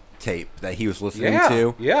help tape that he was listening Yeah,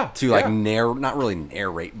 to. yeah, To like yeah. not really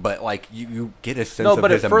narrate, but like you get a sense No, of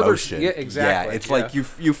but his it further- emotion. yeah, exactly, Yeah, it's yeah. like you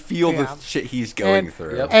feel Yeah. the shit he's going And-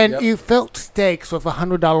 through. Yep. And you felt stakes with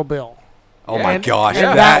 $100 bill. Oh my And- gosh,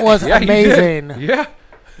 and that was Yeah, you did. amazing. Yeah.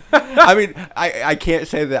 I mean, I can't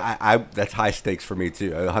say that I that's high stakes for me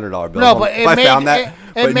too. $100 bill. No, but if I found that, it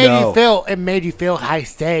but made no. it made you feel high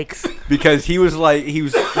stakes. Because he was like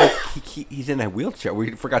he's in a wheelchair.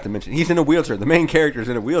 We forgot to mention he's in a wheelchair. The main character is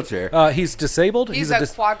in a wheelchair. He's disabled. He's a a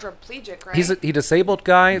dis- quadriplegic, right? He's a disabled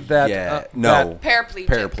guy that Yeah, no. Paraplegic.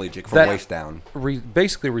 Paraplegic from That- waist down.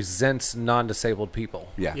 basically resents non-disabled people.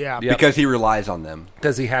 Yeah, Yeah. Yep. because he relies on them.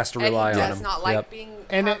 Because he has to And rely he on does them. not like Yep. being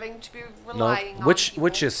And having to be No, relying on which people.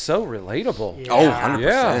 is so relatable. Yeah. Oh, 100%.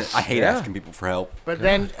 Yeah. I hate Yeah. asking people for help. But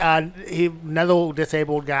then another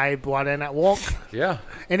disabled guy brought in at work, Yeah.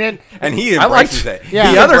 and then And he I liked embraces it. Yeah.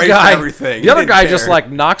 He the other embraced guy. everything. The He other didn't guy just care.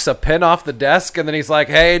 like knocks a pen off the desk, and then he's like,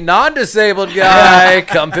 "Hey, non-disabled guy,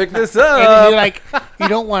 come pick this and up." you're like, you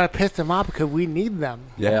don't want to piss them off because we need them.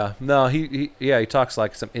 Yeah. No, he talks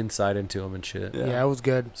like some insight into him and shit. Yeah, it was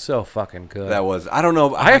good. So fucking good. That was. I don't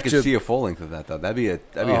know. I I have could to- see a full length of that though. That'd be a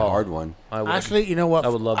Oh. hard one. I would. Actually, you know what? I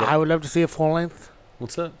would love it. I would love to see a full length.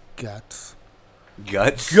 What's that? Guts.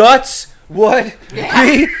 Guts. Guts would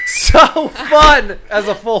be so fun as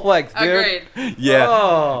a full length, dude. Agreed. Yeah.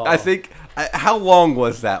 Oh. I think. How long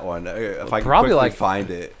was that one? If I can Probably quickly like- find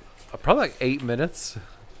it. Probably like 8 minutes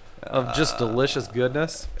of just delicious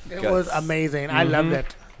goodness. It Guts. was amazing. I loved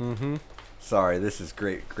it. Sorry, this is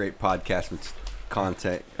great podcast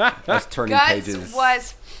content. That's turning Guts pages.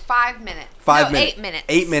 was 5 minutes. 5 no, minutes. 8 minutes.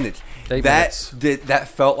 8 minutes. 8 that minutes. that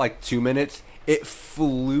felt like 2 minutes. It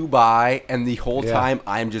flew by, and the whole Yeah. time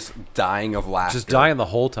I'm just dying of laughter. Just dying the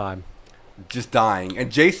whole time. Just dying.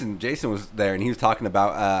 And Jason was there, and he was talking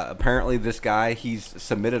about apparently this guy, he's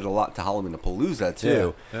submitted a lot to Halloween-a-Palooza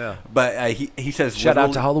too. Yeah. But he says Shout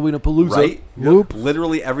out to literally- Halloween-a-Palooza. Right? Whoop.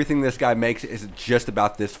 Literally everything this guy makes is just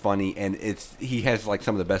about this funny, and he has like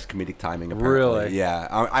some of the best comedic timing. Apparently. Really? Yeah.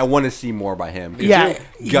 I want to see more by him. Yeah,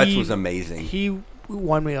 Guts he- was amazing. He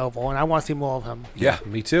won me over, and I want to see more of him. Yeah,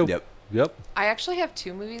 me too. Yep. Yep. I actually have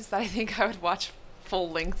 2 movies that I think I would watch full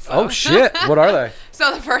length. Oh shit! What are they?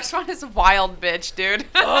 So the first one is Wild Bitch, dude.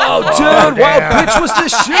 Oh, dude! Wild damn. bitch was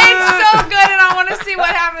this shit. It's so good, and I want to see what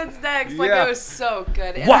happens next. Like Yeah. it was so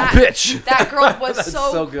good. And Wild bitch. That girl was That's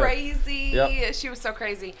so, so good. crazy. Yep. She was so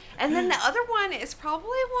crazy. And then the other one is probably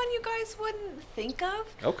one you guys wouldn't think of,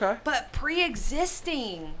 Okay. but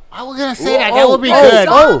pre-existing. I was gonna say that. Oh, That would be oh, good.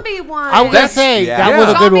 oh. Zombie one. I was gonna That's- say yeah. that was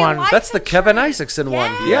a good Zombie one. life That's the Kevin insurance. Isaacson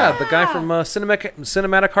one. Yeah. Yeah, the guy from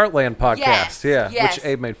Cinematic Heartland podcast. Yes, Yeah, yes. which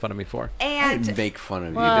Abe made fun of me for. And Make fun of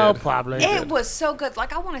you. Well, did. probably. it was so good.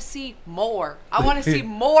 Like I want to see more. I want to see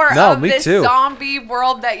more No, of me this too. zombie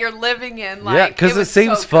world that you're living in. Like, Yeah, because it was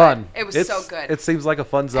seems so fun. Good. It was It's- so good. It seems like a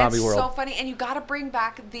fun zombie it's world. so funny, and you got to bring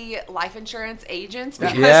back the life insurance agents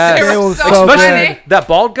because Yes. they They were were so, so funny. good. That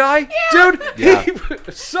bald guy, dude, Yeah. he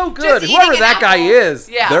was so good. Just Whoever eating that an guy apple. is,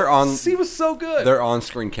 Yeah, They're on. he was so good. Their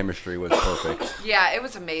on-screen chemistry was perfect. yeah, it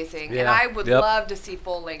was amazing, and Yeah. I would Yep. love to see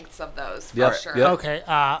full lengths of those for Yep. sure. Yep. Okay.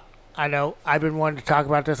 I know. I've been wanting to talk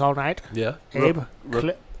about this all night. Yeah. Abe,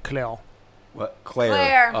 Rip- Claire. What? Claire.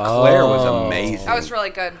 Claire, Claire was Oh. amazing. that was really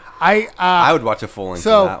good. I would watch a full length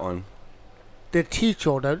So- of that one. The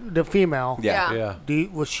teacher, the female. Yeah. Yeah. Yeah.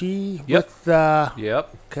 Was she Yep. with the? Yep.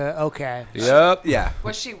 Okay. Yep. Yeah.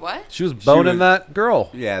 Was she what? She was boning was- that girl.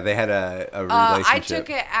 Yeah. They had a I relationship. took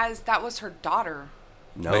it as that was her daughter.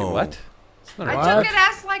 No. Wait, what? It's not I her- What? took it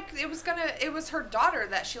as like it was her daughter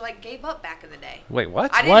that she like gave up back in the day. Wait,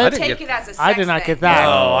 what? I didn't What? take get it as a sex I did not thing. get that.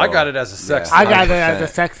 Oh, I got it as a sex. Yeah. I thing. got it as a 100%.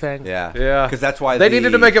 sex thing. Yeah. Yeah, Because that's why they needed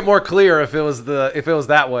to make it more clear if it was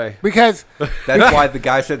that way. Because That's why the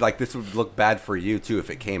guy said like this would look bad for you too if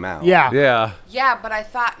it came out. yeah. Yeah. Yeah, but I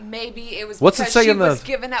thought maybe it was What's it because say she in the- was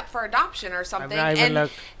given up for adoption or something. not even And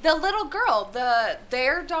looked. the little girl,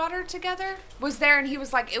 their daughter together was there, and he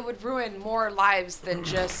was like, it would ruin more lives than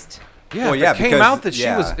just. Yeah. Well, if yeah, it came because- out that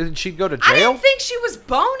yeah. she'd go to I jail. didn't think she was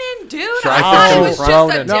boning, dude. Sure, I I thought think it she was was just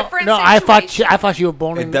boning. a No, different no. situation. I thought you were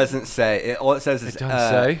born. It doesn't say. All it says is doesn't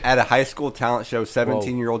say. At a high school talent show,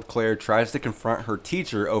 17-year-old Claire tries to confront her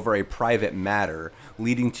teacher over a private matter,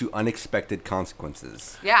 leading to unexpected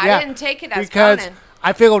consequences. Yeah, I didn't take it as because boning.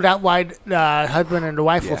 I figured out why the husband and the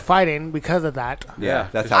wife Yeah. were fighting because of that. Yeah.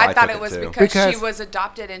 That's how I thought took it was too. because she Because- was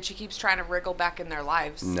adopted and she keeps trying to wriggle back in their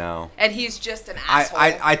lives. No. And he's just an asshole.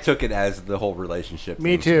 I took it as the whole relationship.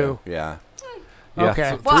 Me thing, too. Yeah. Yeah.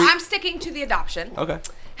 Okay. well, I'm sticking to the adoption. Okay.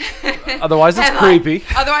 Otherwise, it's And, like, creepy.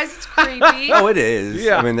 Otherwise, it's creepy. Oh, it is.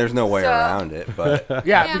 Yeah. I mean, there's no way So- around it, but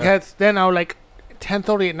Yeah, Yeah. because then I was like,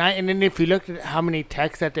 10:30 at night, and then if you looked at how many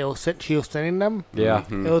texts that she was sending them, Yeah.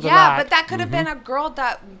 it was a Yeah, lot. but that could have been a girl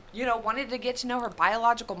that wanted to get to know her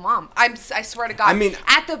biological mom. I swear to God. I mean,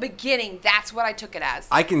 at the beginning, that's what I took it as.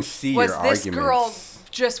 I can see was your this arguments. girl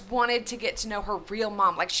just wanted to get to know her real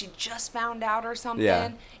mom, like she just found out or something.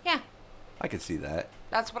 Yeah, I can see that.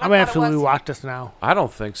 that's what I'm I gonna thought have it to was. rewatch this now. I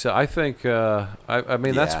don't think so. I think, I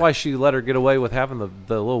mean, that's Yeah. why she let her get away with having the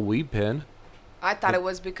little weed pin. I thought it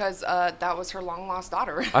was because that was her long lost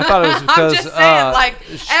daughter. I thought it was because, I'm just saying, like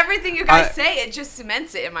everything you guys say, it just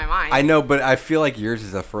cements it in my mind. I know, but I feel like yours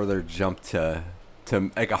is a further jump to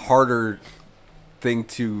like a harder thing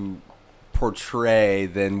to portray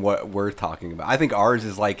than what we're talking about. I think ours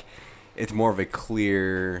is like it's more of a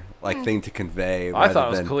clear thing to convey. I thought it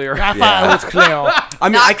was than- clear. I thought it was clear. I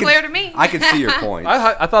mean, Not I can, clear to me. I can see your point.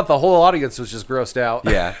 I thought the whole audience was just grossed out.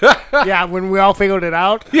 Yeah. Yeah, when we all figured it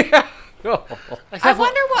out. I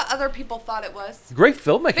wonder what other people thought it was. Great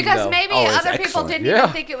filmmaking, Because though. maybe Oh, it's other people excellent. didn't Yeah. even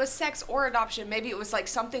think it was sex or adoption. Maybe it was like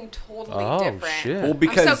something totally Oh, different. shit. Well,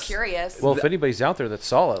 because I'm so curious. Well, if anybody's out there that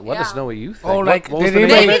saw it, let us Yeah. know what you think. Oh, like, what was did the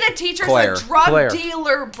name anybody- of Maybe it? the teacher's Claire. a drug Claire.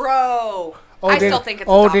 dealer, bro. Oh, I did, still think it's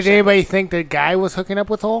oh, adoption. did anybody think the guy was hooking up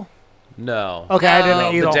with her? No. Okay, I No.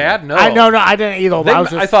 didn't either. The dad? No. No, I didn't either. They, I,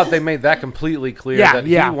 was just, I thought they made that completely clear Yeah, that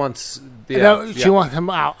yeah. he wants. no, she wants him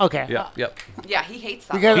out. Okay. Yeah, yep. Yeah, he hates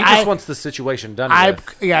that. Because He one. just I- wants the situation done I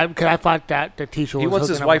with. because I thought that the teacher was He wants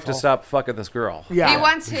hooking his up wife with to her. stop fucking this girl. Yeah. He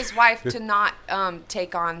wants his wife to not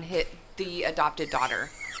take on the adopted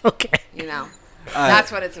daughter. Okay. You know,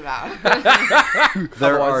 that's what it's about.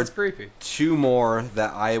 There Otherwise, are it's creepy. two more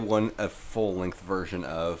that I want a full length version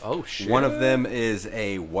of. Oh, shit. One of them is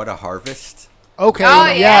a What a Harvest. Okay. Oh,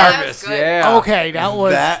 yeah. yeah. That was good. Yeah. Okay, that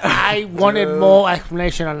was. That- I wanted more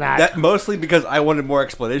explanation on that. That mostly because I wanted more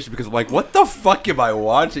explanation because I'm like, what the fuck am I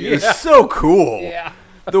watching? Yeah. It's so cool. Yeah.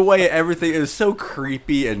 The way everything is so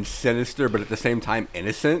creepy and sinister, but at the same time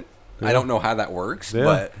innocent. I don't know how that works,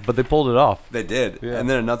 Yeah. but They pulled it off. they did. Yeah. And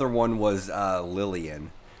then another one was Lillian,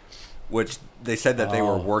 which they said that they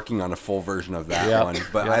were working on a full version of that Yep. one.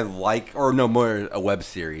 But Yep. I like, or no more, a web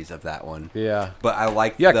series of that one. Yeah. But I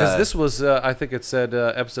like Yeah, because this was, I think it said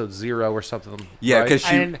episode 0 or something. Yeah, right? because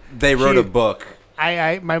And they wrote she- a book.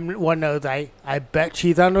 my one knows. I bet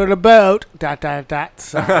she's under the boat. ...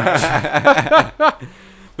 So,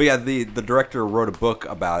 But yeah, the director wrote a book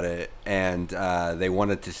about it, and they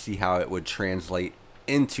wanted to see how it would translate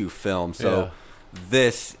into film. So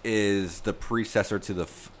this is the predecessor to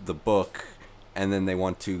the book, and then they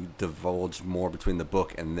want to divulge more between the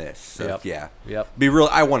book and this. So Yep. yeah, Yep. be real.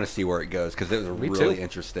 I want to see where it goes because it was a Me really too.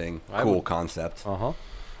 interesting, I cool would- concept. Uh-huh.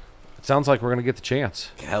 It sounds like we're going to get the chance.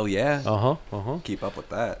 Hell yeah, Uh-huh. Uh-huh. keep up with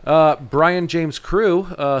that. Brian James Crew,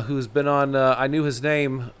 who's been on, I knew his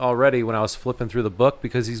name already when I was flipping through the book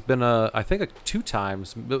because he's been, I think, 2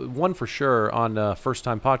 times, one for sure, on First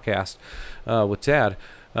Time Podcast with Dad.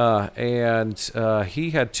 And he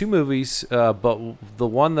had 2 movies, but the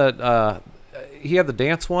one that, he had the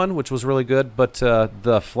dance one, which was really good, but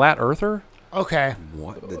the Flat Earther okay.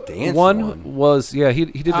 What the dance one was, yeah, he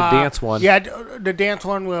did the dance one. Yeah, the dance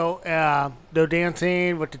one will. The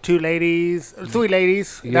dancing with the 2 ladies, 3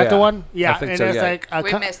 ladies. Is that the Yeah, one? Yeah, I think and so, it's yeah. like a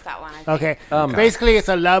We missed that one, I think. Okay. Okay. Basically, it's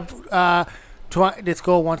a love. This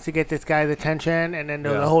girl wants to get this guy's attention, and then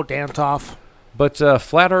there's Yeah. a whole dance off. But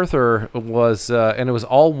Flat Earther was, and it was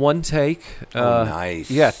all one take. Oh,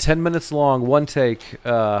 nice. Yeah, 10 minutes long, one take.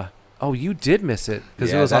 Oh, you did miss it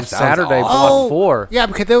because it Yeah, was that on sounds Saturday, awesome. Block 4. Yeah,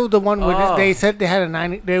 because they were the one where Oh. they said they had a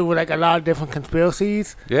 9. They were like a lot of different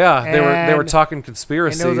conspiracies, Yeah, they were And- talking and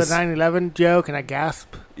conspiracies. there was a 9/11 joke, and I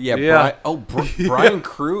gasped. Yeah, Yeah. Brian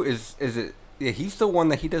Crew is it? Yeah, he's the one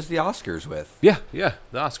that he does the Oscars with. Yeah, the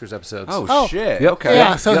Oscars episodes. Oh. shit! Yep. Okay.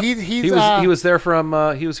 Yeah, so Yep. he's he was there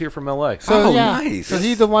from he was here from LA. So Oh, yeah, nice. so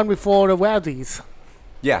he's the one before the Razzies.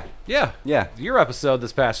 Yeah, Yeah, yeah. your episode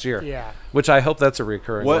this past year. Yeah. Which I hope that's a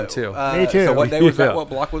recurring one too. Me too. So what day was Yeah. that? What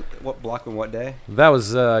block and what day? that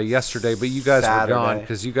was yesterday, but you guys were gone Saturday.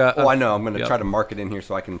 because you got. Oh, I know. I'm gonna yep. try to mark it in here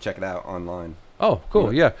so I can check it out online. Oh,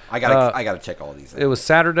 cool. Yeah, I gotta check all these. It was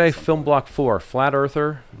Saturday, Film Block 4, Flat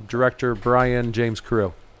Earther, director Brian James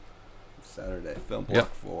Crew. Saturday film Yep.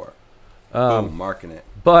 block 4. Boom, marking it.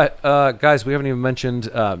 But guys, we haven't even mentioned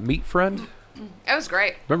Meat Friend. It was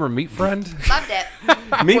great. Remember Meat Friend? Loved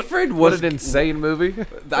it. Me friend What was. an insane movie.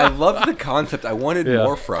 I loved the concept. I wanted Yeah.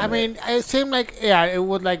 more from it. I mean, it seemed like it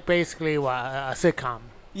was like basically a sitcom.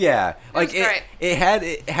 Yeah, like was great.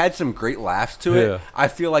 it had some great laughs to it. Yeah. I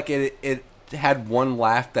feel like it had one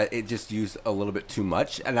laugh that it just used a little bit too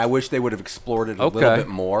much, and I wish they would have explored it a little bit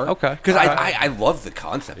more. Okay. Because I love the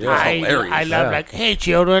concept. It was hilarious. I love like, hey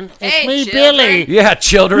children, it's Hey, me, children. Billy. Yeah,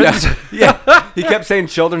 children. Yeah, he kept saying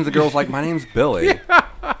children. The girl's like, my name's Billy.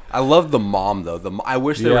 I love the mom though. I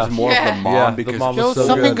wish there was more of the mom Yeah, the because mom There was was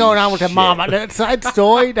so something good. going on with the Shit. mom. The side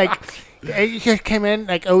story, like, you just came in,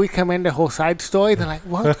 like, always come in the whole side story. They're like,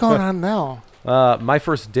 what's going on now? My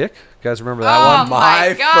First Dick. You guys remember that Oh one? my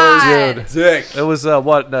My God. first dick. It was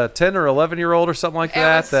a 10 or 11-year-old or something like It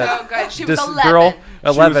that. was that so good. She was this 11. girl,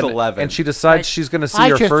 11, 11. and she decides she's going to see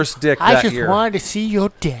her first dick I that just year. wanted to see your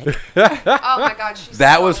dick. Oh my God, she's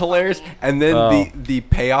That so was hilarious, funny. and then Oh. the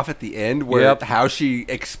payoff at the end, where Yep. how she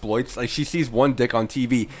exploits, like she sees one dick on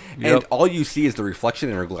TV, and Yep. all you see is the reflection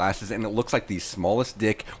in her glasses, and it looks like the smallest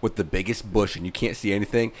dick with the biggest bush, and you can't see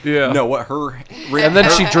anything. Yeah. No, what her And then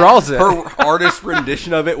she draws it. her artist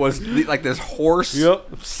rendition of it was like this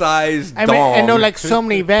horse-sized I mean, dong. and there were like so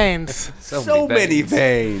many veins. so many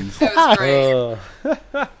veins. It was great.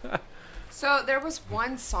 Uh, So there was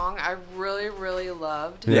one song I really, really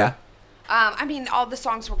loved. Yeah. I mean, all the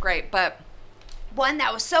songs were great, but one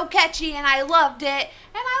that was so catchy and I loved it, and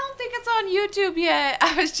I don't think it's on YouTube yet.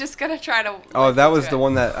 I was just gonna try to. Oh, that listen was to the it.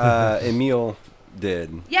 one that Emil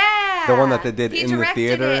did. Yeah. The one that they did He in the directed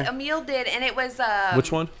theater? It, Emil did, and it was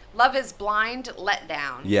Which one? Love Is Blind, Let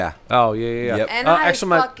Down. Yeah. Oh yeah. Yep. And I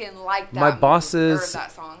actually, fucking like that. my movie, or boss's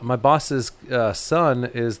that song. my boss's son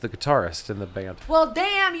is the guitarist in the band. Well,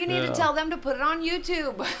 damn! You need Yeah. to tell them to put it on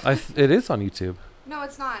YouTube. It is on YouTube. No,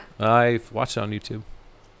 it's not. I've watched it on YouTube.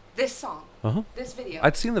 This song. Uh-huh. This video.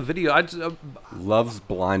 I'd seen the video. Love's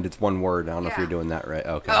blind. It's one word. I don't know if Yeah. you're doing that right.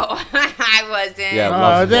 Okay. Oh, I wasn't. Yeah, Oh,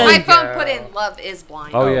 Love's there blind. My you phone go. put in "Love Is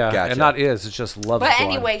Blind." Oh Oh, yeah, gotcha. and not is. It's just love. But Is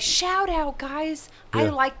Blind. anyway, shout out, guys! I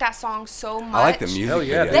Yeah. like that song so much. I like the music Hell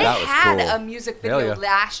yeah, video. They that was had cool. a music Hell video yeah.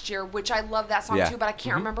 last year, which I love that song Yeah. too, but I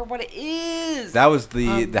can't remember what it is. That was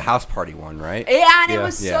the house party one, right? yeah, and it Yeah.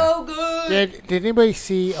 was Yeah. so good. Did anybody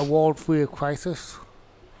see A World Free of Crisis?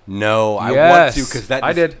 No, I want Yes, to because that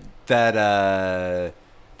I did. That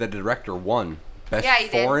the director won best Yeah, he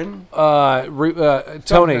did. foreign.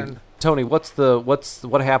 Something. Tony,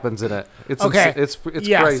 what happens in it? It's Okay. it's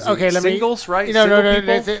Yes. crazy. Okay, let me. Singles, right? No, no,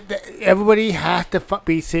 Single no. people? Everybody has to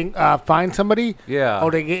find somebody, Yeah. or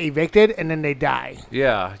they get evicted and then they die.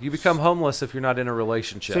 Yeah, you become homeless if you're not in a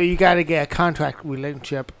relationship. So you got to get a contract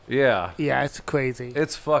relationship. yeah, Yeah, it's crazy.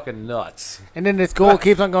 it's fucking nuts. And then this girl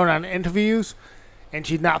keeps on going on interviews, and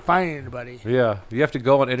she's not finding anybody. Yeah, you have to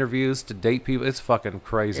go on interviews to date people. It's fucking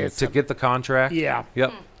crazy It's to a- get the contract. Yeah.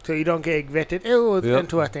 Yep. So you don't get evicted. It was Yep.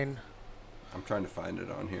 interesting. I'm trying to find it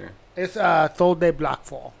on here. It's Thursday Block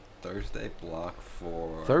 4. Thursday block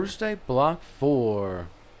 4. Thursday block 4.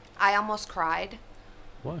 I almost cried.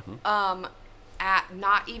 What? At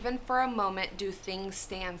Not Even for a Moment Do Things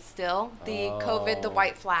Stand Still. The COVID, the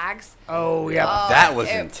white flags. Oh, yeah. That was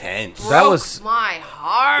it intense. That Broke was- my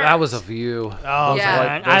heart. That was a view. Oh, Yeah.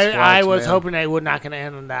 man. those I flags, was man. hoping they were not going to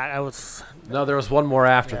end on that. I was. No, there was one more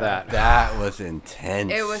after that. That was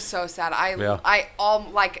intense. It was so sad. Yeah.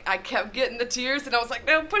 I kept getting the tears, and I was like,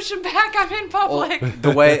 "No, push him back. I'm in public."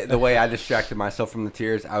 the way I distracted myself from the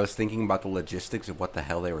tears, I was thinking about the logistics of what the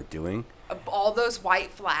hell they were doing. All those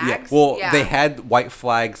white flags. Yeah. Well, Yeah. they had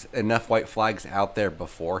enough white flags out there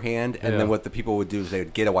beforehand, and Yeah. then what the people would do is they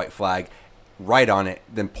would get a white flag, write on it,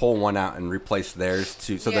 then pull one out and replace theirs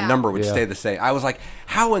so the Yeah. number would Yeah. stay the same. I was like,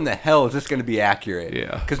 how in the hell is this going to be accurate?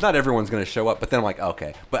 Yeah. Because not everyone's going to show up. But then I'm like,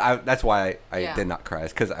 okay. But that's why I Yeah. did not cry,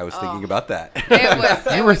 because I was thinking about that. It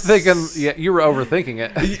was. You were thinking, yeah, you were overthinking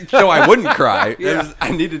it. So I wouldn't cry. Yeah.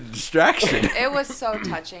 I needed a distraction. It was so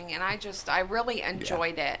touching, and I really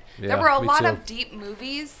enjoyed it. Yeah, There were a me lot too. of deep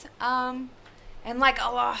movies, and like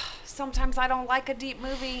sometimes I don't like a deep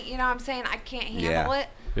movie. You know what I'm saying? I can't handle it.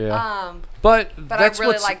 Yeah. But But that's I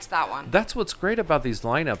really what's, liked that one. That's what's great about these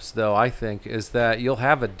lineups, though, I think, is that you'll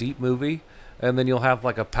have a deep movie, and then you'll have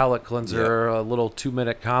like a palate cleanser, a little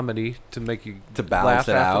 2-minute comedy to make you To balance laugh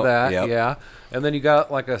it after out. that. Yep. Yeah. And then you got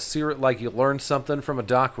like like you learn something from a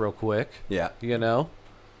doc real quick. Yeah. You know?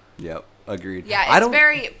 Yep. Agreed. Yeah, I it's don't.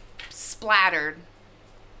 very splattered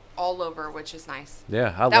all over, which is nice.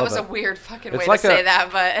 Yeah, I That love was it. a weird fucking It's way like to say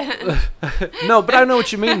that, but No, but I know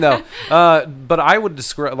what you mean though. But I would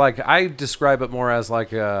describe it more as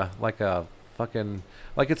like a fucking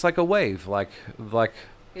it's like a wave, like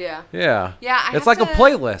yeah. yeah. Yeah, I it's have like a to-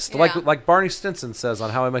 playlist, yeah. like Barney Stinson says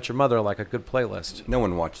on How I Met Your Mother, like a good playlist. No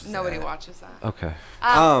one watches. Nobody that. watches that. Okay.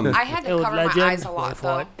 I had It to was cover my legend eyes a lot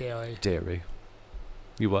before though. it daily. Dairy.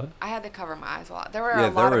 You what? I had to cover my eyes a lot. There were Yeah,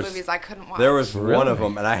 a lot there of was- movies I couldn't watch. There was Really? one of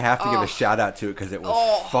them, and I have to give Oh. a shout out to it because it was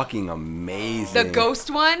Oh. fucking amazing. The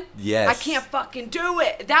ghost one? Yes. I can't fucking do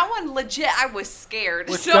it. That one legit, I was scared.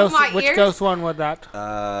 Which So ghost? my Which ears. ghost one was that?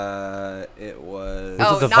 It was.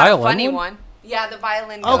 Oh, it the not violin a funny one? one. Yeah, the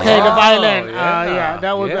violin. Okay, ghost. the violin. yeah. Yeah,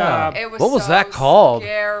 that was. Yeah. It was What was so that called?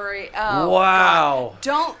 Scary. Oh, Wow. God.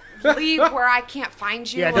 Don't leave where I can't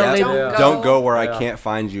find you. Yeah, or don't leave- go. Don't go where Yeah. I can't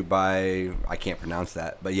find you by. I can't pronounce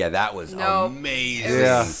that, but yeah, that was No. amazing. It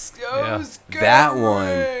Yeah. was so scary. That one.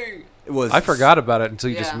 It was. I forgot about it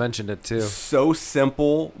until you just Yeah. mentioned it too. So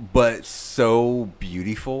simple, but so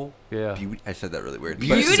beautiful. Yeah. I said that really weird. but-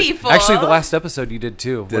 Beautiful. Actually, the last episode you did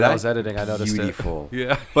too. Did when I I? was editing, I noticed Beautiful. it.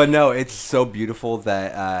 Yeah. But no, it's so beautiful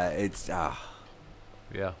that it's Yeah.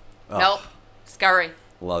 Nope. Scary.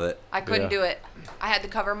 love it. I couldn't Yeah. do it. I had to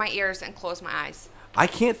cover my ears and close my eyes. I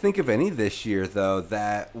can't think of any this year though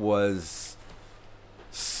that was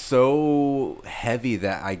so heavy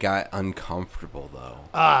that I got uncomfortable though.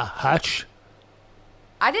 Hush.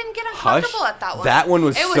 I didn't get Hush. uncomfortable at that one. That one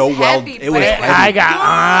was It so well- heavy, it but was it heavy.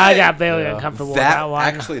 I got very Yeah. uncomfortable with That that one.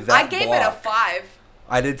 actually that I gave it a block- 5.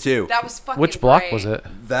 I did too. That was fucking Which block great. was it?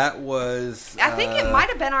 That was. I think it might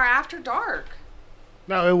have been our After Dark.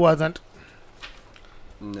 No, it wasn't.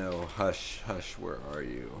 No, hush, hush. Where are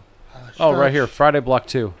you? Oh, right here, Friday Block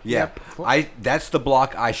 2. Yeah, Yep. That's the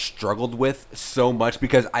block I struggled with so much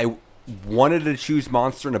because I wanted to choose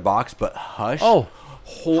Monster in a Box, but Hush. Oh,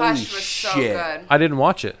 holy Hush was shit! so good. I didn't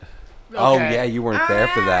watch it. Oh Okay. yeah, you weren't there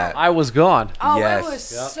for that. I was gone. Oh, Yes. it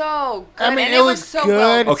was Yep. so good. I mean, and it it was was so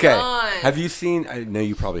good. well Okay, done. have you seen? I know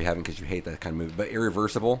you probably haven't because you hate that kind of movie, but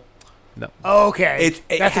Irreversible. Okay.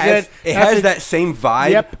 It That's has good. it that's has a- that same vibe,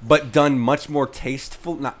 Yep. but done much more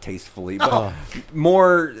tasteful. Not tastefully, but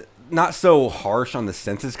more not so harsh on the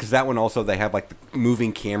senses. Because that one also they have like the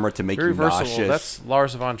moving camera to make you Irreversible. nauseous. That's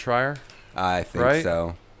Lars von Trier. I think right?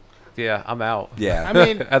 so. Yeah, I'm out. Yeah. I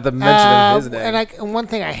mean, At the mention of his name. and one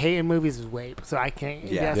thing I hate in movies is rape, so I can't.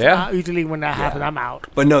 Yeah. Yeah. Usually when that happens, I'm out.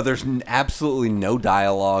 But no, there's absolutely no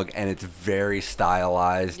dialogue, and it's very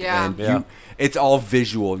stylized. Yeah. And Yeah. it's all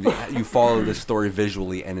visual. You follow the story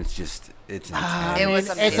visually, and it's intense. It was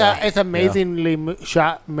It's amazing. it's amazingly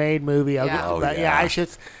shot, made movie. I'll Yeah. get- Oh, but yeah. I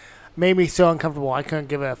just made me so uncomfortable. I couldn't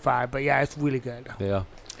give it a 5. But yeah, it's really good. Yeah.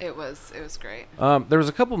 It was great. There was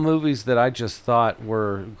a couple movies that I just thought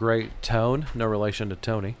were great tone. No relation to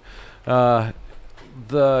Tony.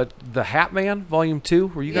 The Hat Man Volume 2.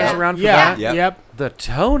 Were you guys Yeah. around for Yeah. that? Yep. Yep. The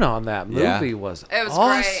tone on that Yeah. movie was It was great.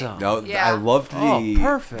 awesome. No, Yeah. I loved the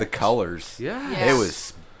perfect. the colors. Yeah. Yeah. It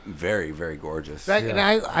was very very gorgeous. Like, and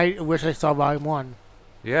I wish I saw Volume 1.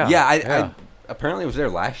 Yeah. yeah, I apparently it was there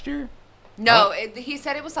last year. No, he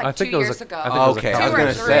said it was like I 2 think it was years a- ago. I think it was a Okay, I couple was gonna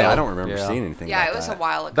years say ago. I don't remember Yeah. seeing anything. Yeah, about it was that. a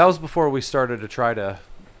while ago. That was before we started to try to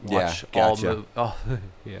watch Yeah, all gotcha. Oh,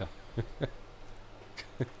 yeah.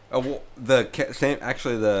 Well,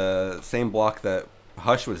 the same block that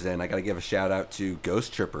Hush was in. I got to give a shout out to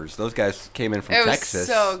Ghost Trippers. Those guys came in from it was Texas.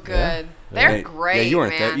 so good. They're Yeah, great. Yeah, you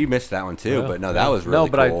weren't man. there. You missed that one too. Yeah. But no, that was really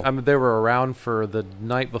no, but cool. I mean, they were around for the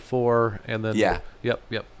night before, and then Yeah. Yep.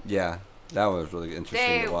 Yeah, that was really interesting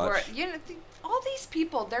They to watch. were, all these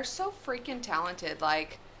people, they're so freaking talented.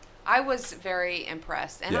 Like, I was very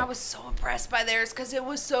impressed, and Yeah. I was so impressed by theirs because it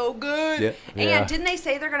was so good. Yeah. And Yeah. didn't they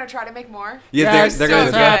say they're gonna try to make more? Yeah, Yeah, they're so gonna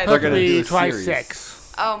good. they're gonna Hopefully do a try series. 6.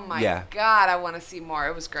 Oh my Yeah. god, I want to see more.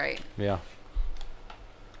 It was great. Yeah.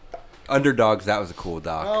 Underdogs. That was a cool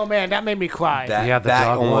doc. Oh man, that made me cry. that Yeah, the that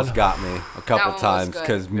dog almost one. got me a couple one was times good.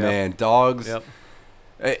 because Yep. man, dogs. Yep.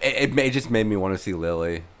 It just made me want to see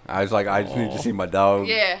Lily. I was like, I just need to see my dog.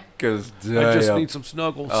 Yeah. Because I just need some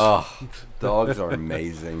snuggles. Oh, dogs are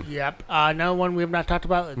amazing. Yep. Another one we have not talked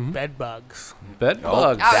about is bed bugs. Bed Oh.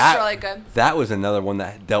 bugs. That That- was really good. That was another one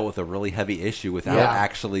that dealt with a really heavy issue without Yeah.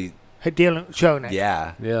 actually. Showing it.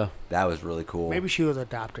 Yeah, Yeah. that was really cool. Maybe she was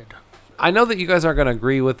adopted. I know that you guys aren't going to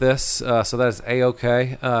agree with this, so that is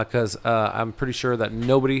A-okay, because I'm pretty sure that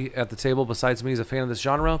nobody at the table besides me is a fan of this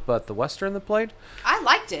genre, but the Western that played. I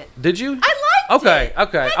liked it. Did you? I liked Okay, it.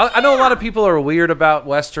 okay. Heck I know a lot yeah. of people are weird about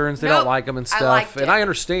Westerns. They don't Nope. like them and I stuff. liked And it. I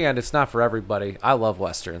understand it's not for everybody. I love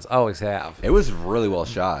Westerns. I always have. It was really well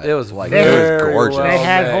shot. It was like very it was gorgeous. well They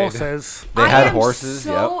had made. horses. They I had am horses.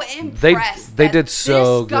 So Yep. impressed. They that did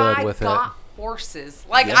so this guy good with it. got horses.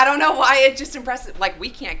 Like, Yep. I don't know why it just impresses. Like, we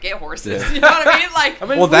can't get horses. Yeah. You know what I mean? Like,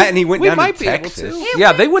 Well, that and he went we down to might be able Texas. to. He Yeah,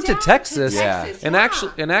 went they went to down to Texas. Yeah. Texas, And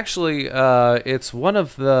yeah. actually, it's one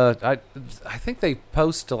of the. I think they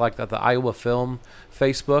post to like the Iowa Film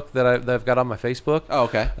Facebook that I've got on my Facebook. Oh,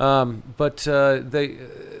 okay. But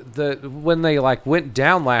when they like went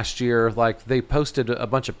down last year, like they posted a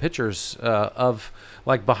bunch of pictures of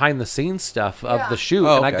like behind the scenes stuff of Yeah. the shoot,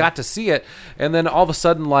 Oh, and I okay. got to see it. And then all of a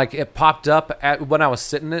sudden, like it popped up when I was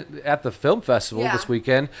sitting at the film festival Yeah. this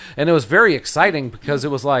weekend, and it was very exciting because it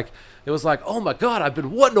was like, oh my god, I've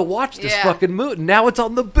been wanting to watch this Yeah. fucking movie. Now it's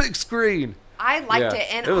on the big screen. I liked Yeah.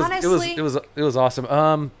 it, and was, honestly, it was awesome.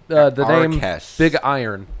 The name Arquez. Big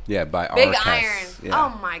Iron. Yeah, by Big Arquez. Iron. Yeah.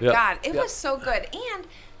 Oh my Yep. god, it Yep. was so good, and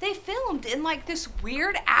they filmed in like this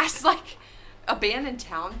weird ass like abandoned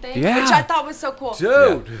town thing, Yeah. which I thought was so cool.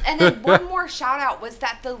 Dude. And then one more shout out was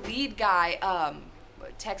that the lead guy,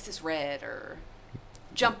 Texas Red or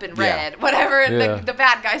Jumpin' Yeah. Red, whatever Yeah. the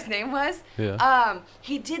bad guy's name was. Yeah.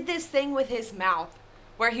 He did this thing with his mouth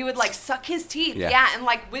where he would like suck his teeth, Yeah. and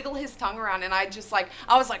like wiggle his tongue around, and I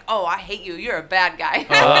was like, oh, I hate you. You're a bad guy.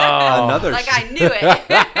 Another like I knew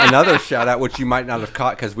it. another shout out, which you might not have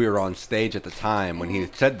caught because we were on stage at the time when he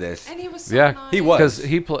said this. And he was so Yeah, nice. He was.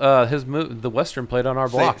 because the Western played on our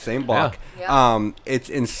block. Same block. Yeah. It's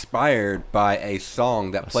inspired by a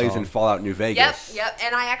song that plays in song. Fallout New Yep, Vegas. yep.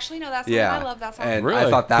 And I actually know that song. Yeah, I love that song. and Really? I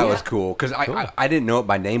thought that Yeah. was cool because I didn't know it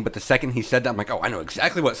by name, but the second he said that, I'm like, oh, I know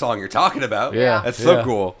exactly what song you're talking about. Yeah. That's so Yeah.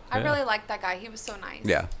 cool. I Yeah. really liked that guy. He was so nice.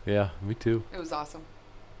 Yeah, Yeah, me too. It was awesome.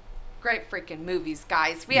 Great freaking movies,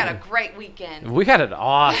 guys. We had a great weekend. We had an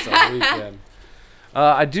awesome weekend.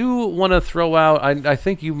 I do want to throw out. I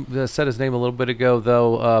think you said his name a little bit ago,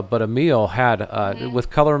 though. But Emil had with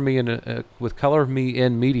Color Me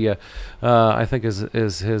in Media. I think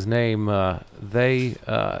is his name. They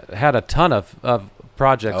had a ton of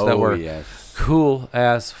projects that were yes. cool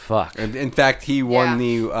as fuck. And in fact, he won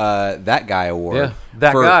the That Guy Award. Yeah,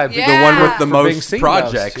 that for guy. the Yeah. one with the For being most seen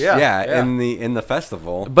projects. most. Yeah. in the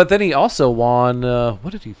festival. But then he also won.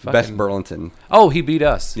 What did he fucking? Best Burlington. Oh, he beat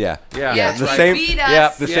us. Yeah, Yeah. Yeah, the he same. beat us.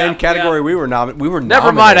 Yeah, The Yeah, same category yeah. we were nominated. We were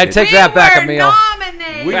Never mind, I nominated. take that back, were Emil.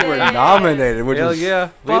 nominated. We were nominated, which Hell is yeah.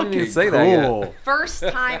 We didn't even fucking say that yet. cool. First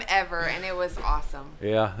time ever, and it was awesome.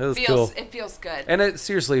 Yeah, it was Feels cool. It feels good. And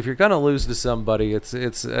seriously, if you're gonna lose to somebody, it's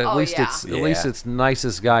at Oh, least yeah. it's at least Yeah. it's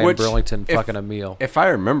nicest guy Which, in Burlington if- fucking a meal If I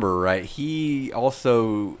remember right, he also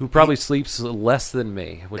who probably sleeps less than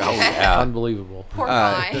me, which is yeah. unbelievable. Poor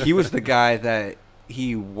guy. he was the guy that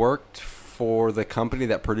he worked for the company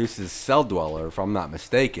that produces Cell Dweller, if I'm not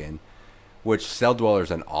mistaken. Which Cell Dweller is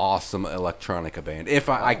an awesome electronica band. If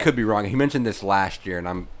I could be wrong, he mentioned this last year, and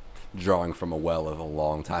I'm drawing from a well of a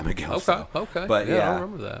long time ago. Okay, so. okay, But yeah, I yeah,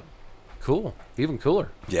 remember that. Cool, even cooler.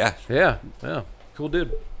 yeah, Yeah, cool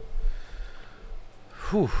dude.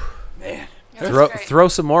 Whew. man. It was Throw great. throw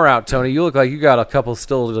some more out, Tony. You look like you got a couple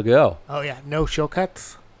still to go. Oh yeah, no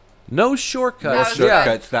shortcuts. No shortcuts. That was yeah.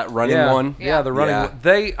 Shortcuts, that running yeah. one. Yeah, the running Yeah.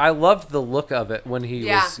 one. I loved the look of it when he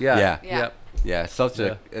Yeah. was. Yeah. Yeah. Yeah. Yep. Yeah, such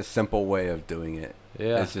Yeah. a simple way of doing it.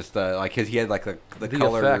 Yeah. It's just like he had like the The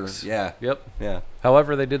color. effects. Yeah, Yep. yeah.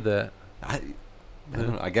 However they did that. I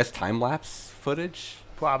don't know, I guess time lapse footage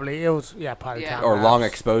Probably it was probably Yeah. time or lapse. long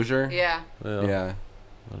exposure. Yeah. Well, Yeah.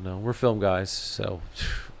 I don't know. We're film guys, so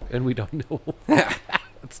and we don't know.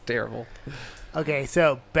 That's terrible. Okay,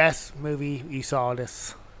 so best movie you saw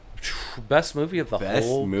this. Best movie of the Best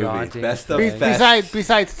whole movie. goddamn Best of thing. best.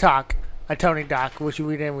 Besides talk, a Tony Doc, which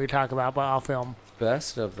we didn't really talk about, but I'll film.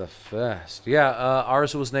 Best of the fest. Yeah,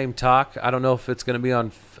 ours was named Talk. I don't know if it's going to be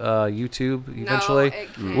on YouTube eventually. No,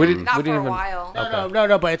 it can't. We didn't- Not we didn't for a even- while.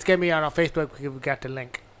 No, but it's gonna be on our Facebook because we got the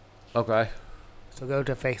link. Okay, So go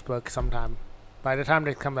to Facebook sometime. By the time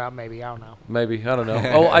they come out, maybe I don't know. maybe I don't know.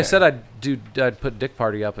 Oh, I said I'd put Dick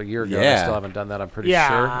Party up a year ago. I Yeah. still haven't done that. I'm pretty Yeah,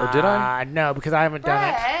 sure. Or did I? No, because I haven't done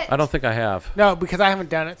it. Brett. I don't think I have. No, because I haven't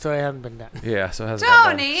done it, so it hasn't been done. Yeah, so it hasn't been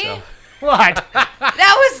done, Tony! so. What?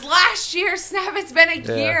 That was last year, Snap. It's been a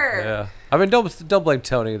Yeah, year. yeah. I mean, don't blame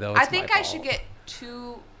Tony though. I It's think my I should fault. get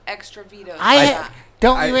 2 extra vetoes. I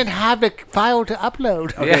don't I- even have the file to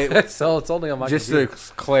upload. Okay, Yeah, so it's only on my Just computer.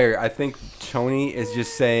 to clear, I think Tony is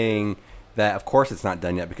just saying that of course it's not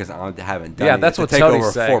done yet because I haven't done Yeah, it. that's yet what to take Tony's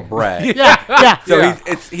over saying. for Brett. Yeah. So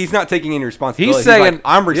Yeah. he's not taking any responsibility. He's like, saying-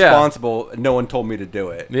 I'm yeah. responsible. No one told me to do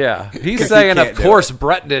it. Yeah, he's 'Cause he saying, can't of do course, it.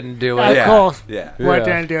 Brett didn't do Of it. Yeah. course. Yeah. What Yeah.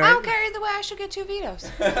 didn't do I don't it? care either way. I should get 2 vetoes.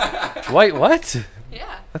 Wait, what? Yeah.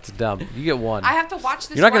 That's dumb. You get one. I have to watch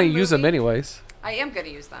this. You're not going to use them anyways. I am going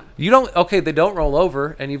to use them. You don't. Okay, they don't roll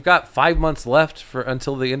over, and you've got 5 months left for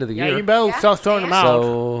until the end of the Yeah, year. you both Yeah, start throwing them and- out.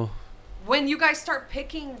 So When you guys start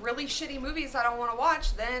picking really shitty movies I don't want to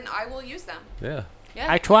watch, then I will use them. yeah. Yeah.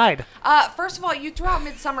 I tried. First of all, you threw out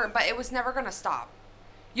Midsummer, but it was never going to stop.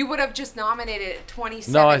 You would have just nominated it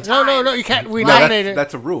 27 No, times. No, you can't No, renominate it.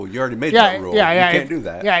 that's a rule. You already made Yeah, that rule. yeah. You can't do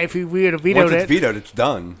that. Yeah, if we would have vetoed Once it's it. vetoed, it's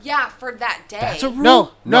done. Yeah, for that day. That's a rule.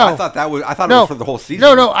 No, No, no. I thought it no. was for the whole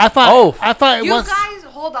season. No, I thought it You was. guys,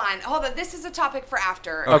 hold on. This is a topic for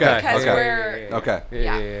after. Okay, Because okay. we're... Okay.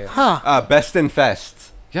 Yeah. Huh. Best in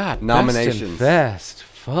Fest. God, Nominations. Best.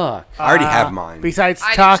 Fuck. I already have mine. Besides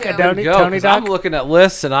I do Talk too. and There Tony, Go, Tony 'cause I'm Doc. looking at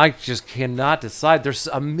lists and I just cannot decide. There's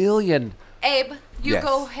a million. Abe, you Yes.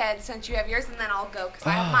 go ahead since you have yours, and then I'll go because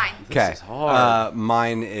I have mine. This Okay. is hard.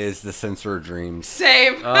 Mine is The Censor of Dreams.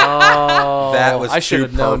 Same. Oh, That was I should too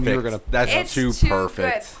have known perfect. you were gonna. That's It's too too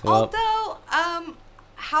perfect. Good. Although,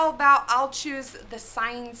 how about I'll choose the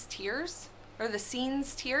Signs Tears or the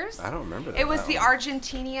Scenes Tears? I don't remember that. It was that the one.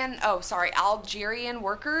 Algerian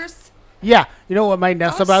workers. Yeah, you know what my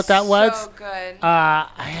nuts about that was? so good. I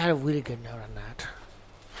had a really good note on that.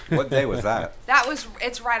 What day was that?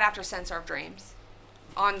 It's right after Censor of Dreams,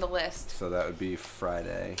 on the list. So that would be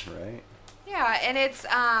Friday, right? Yeah, and it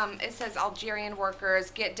says Algerian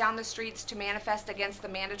workers get down the streets to manifest against the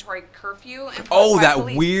mandatory curfew. imposed Oh, by that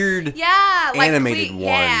police. weird. Yeah, like animated one.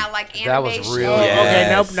 Yeah, like That was animation. real. Okay,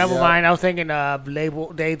 Yes. nope, never Yep. mind. I was thinking of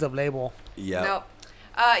Days of Label. Yeah. Nope.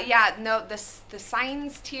 The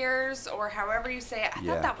Signs Tears, or however you say it. I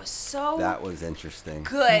Yeah. thought that was so That was interesting.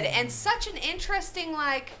 good and such an interesting,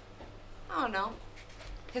 like, I don't know,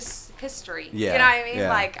 history. Yeah, You know what I mean? yeah.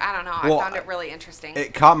 Like, I don't know. Well, I found it really interesting.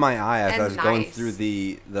 It caught my eye as And I was going nice. through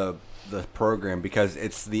the program because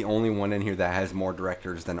it's the only one in here that has more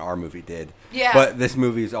directors than our movie did. Yeah. But this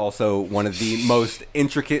movie is also one of the most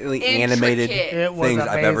intricately animated Intricate. It was things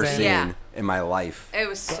I've ever amazing. seen Yeah. in my life. It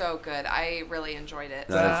was so good. I really enjoyed it.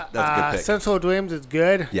 That's a good pick. Sensual Dreams is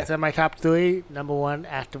good. Yeah. It's in my top 3. Number 1,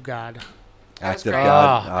 Act of God. Act was of great.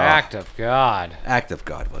 God. Ah, Act of God. Act of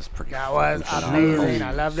God was pretty. That was fucking phenomenal. amazing.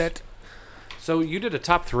 I loved it. So you did a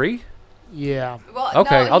top 3? Yeah. Well,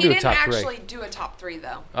 Okay, no, I'll he do a didn't top three. actually do a top 3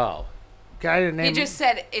 though. Oh. I didn't name He just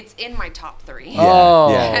said it's in my top 3.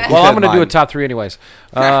 Oh. yeah. He Well, I'm said gonna do a mine. top 3 anyways,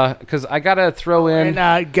 because I gotta throw in.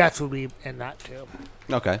 And Guts will be in that too.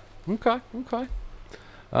 Okay. Okay.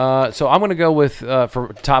 So I'm gonna go with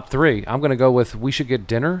for top 3. I'm gonna go with We Should Get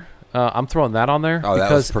Dinner. I'm throwing that on there Oh, that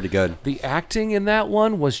because was pretty good. the acting in that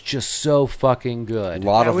one was just so fucking good. A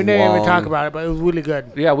lot Yeah, of we didn't even long, talk about it, but it was really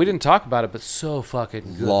good. Yeah, we didn't talk about it, but so fucking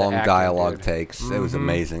good. the long acting, dialogue dude. takes. It was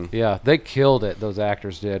amazing. Yeah, they killed it. Those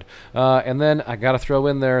actors did. And then I got to throw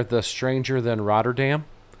in there The Stranger Than Rotterdam,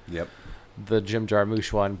 Yep. the Jim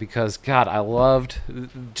Jarmusch one, because God, I loved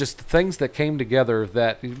just the things that came together.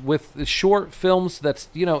 That with short films, that's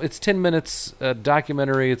it's 10 minutes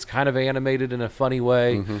documentary. It's kind of animated in a funny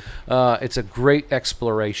way. It's a great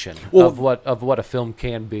exploration of what a film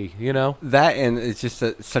can be. That and it's just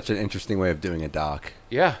such an interesting way of doing a doc.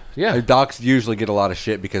 Yeah, yeah. Docs usually get a lot of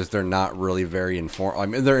shit because they're not really very I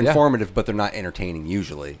mean, they're Yeah. informative, but they're not entertaining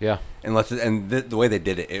usually. Yeah. The way they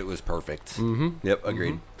did it, it was perfect. Mm-hmm. Yep,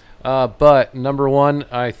 agreed. But number 1,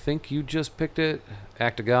 I think you just picked it,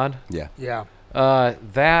 Act of God. Yeah. Yeah. I'm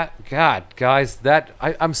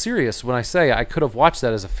serious when I say I could have watched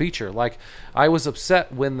that as a feature. Like, I was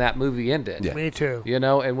upset when that movie ended. Yeah. Me too.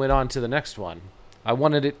 And went on to the next one. I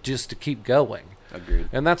wanted it just to keep going. Agreed.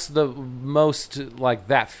 And that's the most, like,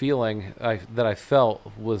 that feeling that I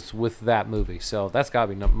felt was with that movie. So that's got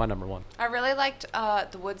to be my number 1. I really liked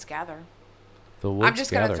The Woods Gather. The Woods I'm just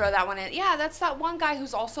going to Gather. throw that one in. Yeah, that's that one guy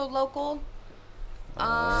who's also local.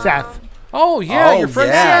 Seth. Oh, yeah, your friend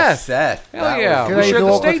yeah, Seth. Seth. Hell That yeah. was Can We I shared go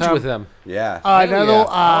the up with stage him? with him. Yeah. Another yeah.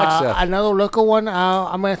 I like Seth. another local one.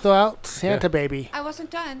 I'm gonna throw out Santa Yeah. Baby. I wasn't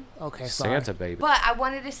done. Okay, sorry. Santa Baby. But I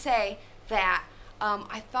wanted to say that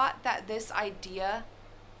I thought that this idea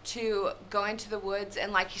to go into the woods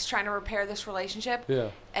and, like, he's trying to repair this relationship. Yeah.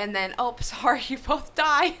 And then, oh, sorry, you both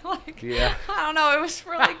die. Like, Yeah. I don't know. It was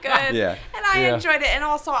really good. Yeah. And I Yeah. enjoyed it. And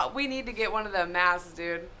also, we need to get one of the masks,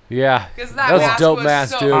 dude. Yeah. 'Cause That was a mask dope was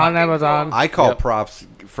mask, so dude. On fucking Amazon. cool. I call Yep. props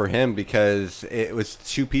for him because it was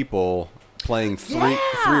 2 people playing three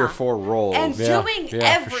Yeah. or 4 roles. And Yeah. doing Yeah, for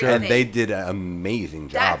everything. sure. And they did an amazing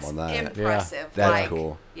job That's on that. impressive. That's like,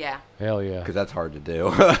 cool. Yeah. Hell yeah. Because that's hard to do.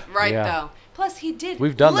 Right, Yeah. though. Plus, he did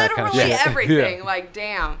We've done that literally kind of shit. everything. Yeah. Like,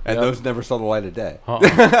 damn. And Yep. those never saw the light of day.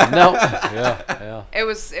 No. Yeah. It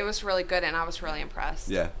was really good, and I was really impressed.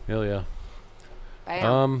 Yeah. Hell yeah.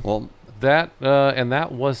 Bam. Well, That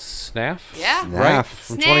was SNAF. Yeah. Right? SNAF.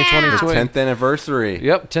 From Snap. 2022. 10th anniversary.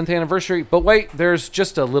 Yep, 10th anniversary. But wait, there's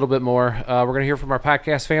just a little bit more. We're going to hear from our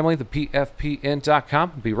podcast family, the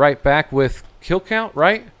PFPN.com. Be right back with Kill Count,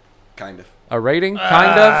 right? Kind of. A rating,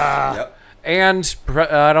 kind of. Yep. And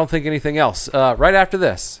I don't think anything else. Right after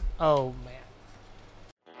this. Oh man.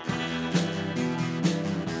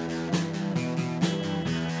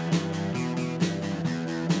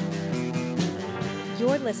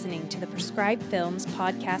 listening to the Prescribed Films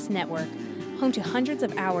Podcast Network, home to hundreds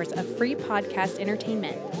of hours of free podcast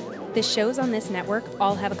entertainment. The shows on this network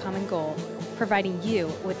all have a common goal, providing you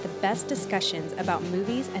with the best discussions about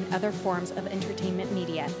movies and other forms of entertainment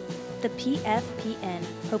media. The PFPN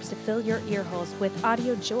hopes to fill your earholes with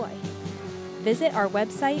audio joy. Visit our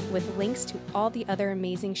website with links to all the other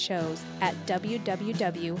amazing shows at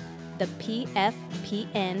www.thepfpn.com.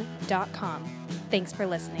 Thanks for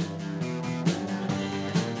listening.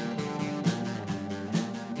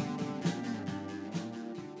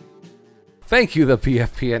 Thank you,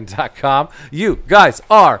 thepfpn.com. You guys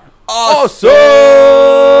are awesome!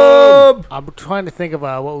 I'm trying to think of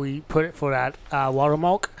what we put for that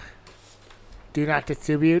watermark. Do not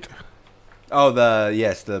distribute. Oh, the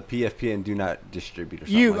PFPN do not distribute or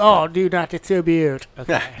something You like all do not distribute.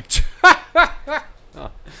 Okay.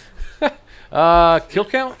 Kill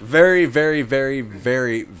count? Very, very, very,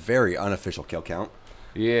 very, very unofficial kill count.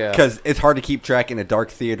 Yeah. Because it's hard to keep track in a dark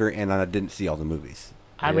theater, and I didn't see all the movies.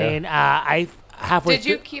 I mean, I halfway. Did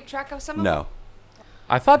you keep track of some of them? No.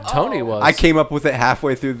 I thought Tony Oh. was. I came up with it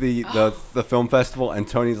halfway through the film festival, and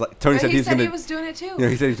Tony said He he's said gonna. he was doing it too. You know,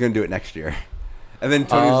 he said he's gonna do it next year, and then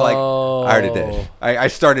Tony's like, "I already did. I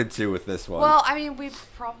started to with this one. Well, I mean, we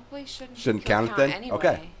probably shouldn't count it then. anyway.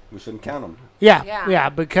 Okay, we shouldn't count them. Yeah,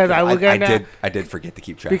 because I was gonna. I did forget to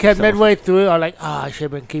keep track. Because so- midway through, I'm like, I should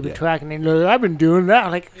have been keeping track, and then I've been doing that.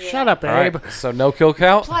 I'm like, shut up, All Abe. right, so no kill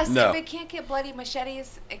count? Plus, No. if it can't get bloody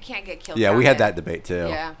machetes, it can't get killed. Yeah, we had that debate too.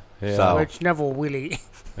 Yeah. Yeah. So Which never really.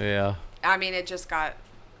 Yeah. I mean, it just got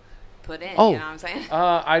put in. Oh. You know what I'm saying?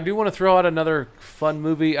 I do want to throw out another fun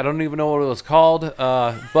movie. I don't even know what it was called.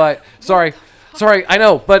 But sorry, I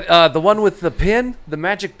know. But the one with the pin, the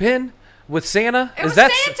magic pin with Santa. It is was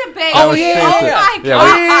that Santa Baby. Oh was yeah. Santa. Oh my Yeah,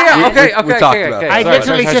 god. we- Yeah. we- Okay. we Okay. talked Okay. about Okay. it. I Sorry,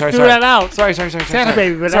 literally sorry, just sorry, threw sorry. that out. Sorry. Santa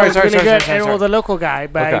Baby, but Sorry, that was sorry, really sorry, good. sorry, And it sorry. was a local guy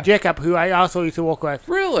by Okay. Jacob, who I also used to work with.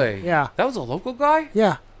 Really? Yeah. That was a local guy.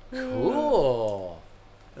 Yeah. Cool.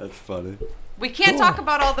 That's funny. We can't talk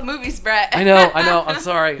about all the movies, Brett. I know. I'm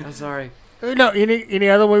sorry. No, any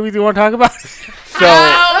other movies you want to talk about?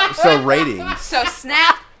 So ratings. So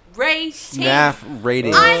snap rating. Snap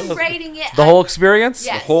ratings. I'm rating it The whole experience.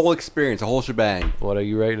 Yes. The whole experience, the whole shebang. What are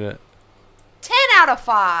you rating it? 10 out of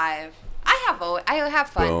 5. I have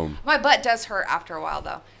fun. Boom. My butt does hurt after a while,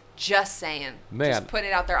 though. Just saying. Man. Just put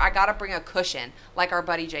it out there. I got to bring a cushion, like our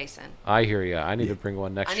buddy Jason. I hear you. I need to bring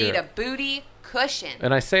one next I year. need a booty cushion.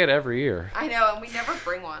 And I say it every year. I know, and we never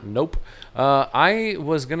bring one. Nope. I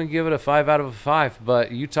was gonna give it a 5 out of 5,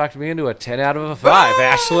 but you talked me into a 10 out of 5,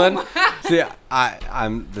 Ashlyn. See,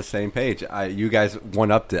 I'm the same page. You guys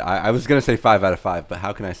one-upped it. I was going to say 5 out of 5, but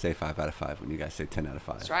how can I say 5 out of 5 when you guys say 10 out of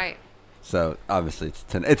 5? That's right. So, obviously, it's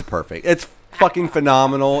 10. It's perfect. It's fucking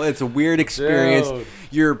phenomenal. It's a weird experience. Dude.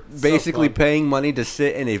 You're basically fun. paying money to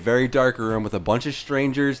sit in a very dark room with a bunch of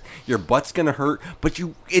strangers. Your butt's going to hurt, but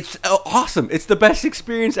it's awesome. It's the best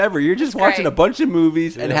experience ever. You're just watching great. a bunch of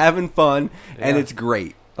movies and Yeah. having fun, and Yeah. it's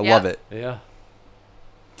great. I Yeah. love it. Yeah.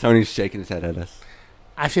 Tony's shaking his head at us.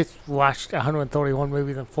 I just watched 131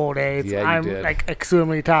 movies in 4 days. Yeah, you I'm did. like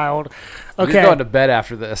extremely tired. You're Okay, going to bed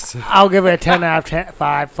after this. I'll give it a 10 out of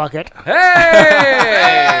 5. Fuck it.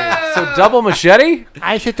 Hey! So double machete?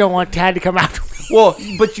 I just don't want Tad to come after me. Well,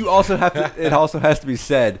 but you also have to. It also has to be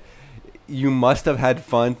said. You must have had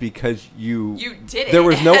fun because You did it. There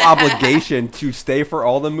was no obligation to stay for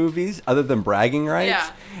all the movies other than bragging rights.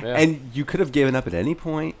 Yeah. Yeah. And you could have given up at any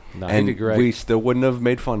point, No, and you did great. we still wouldn't have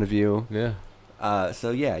made fun of you. Yeah.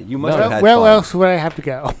 So yeah, you must No. have had Where fun. else would I have to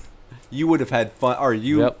go? You would have had fun, or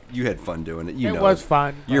you Yep. you had fun doing it. You It know was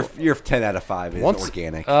fun. Your 10 out of 5 is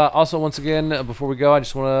organic. Also, once again, before we go, I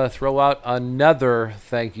just want to throw out another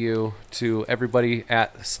thank you to everybody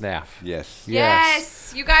at SNAF. Yes.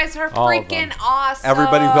 Yes. You guys are All of freaking them. awesome.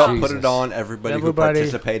 Everybody who helped put Jesus. it on, everybody who Everybody,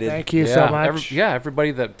 participated. thank you so much.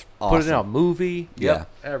 Everybody that put it in a Awesome. movie. Yeah.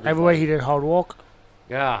 Everybody who did hard work.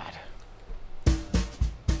 God.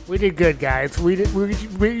 We did good, guys. We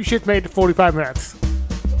just made it 45 minutes.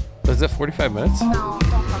 Was it 45 minutes? No, don't talk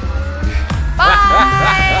about it.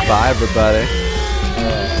 Bye. Bye, everybody.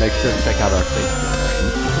 Make sure to check out our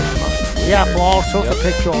Facebook. Yeah, for all sorts of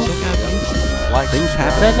pictures. Like, Things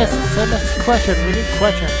happen. Send us questions. We need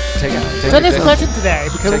questions. take Send us your questions today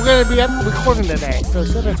because take- we're going to be recording today. So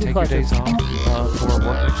send us some days questions. off for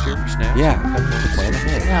what next year for SNAF? Yeah. Plan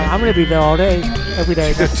ahead. Yeah, I'm going to be there all day, every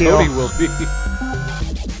day next year. Tony will be.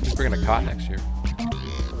 He's bringing a cot next year.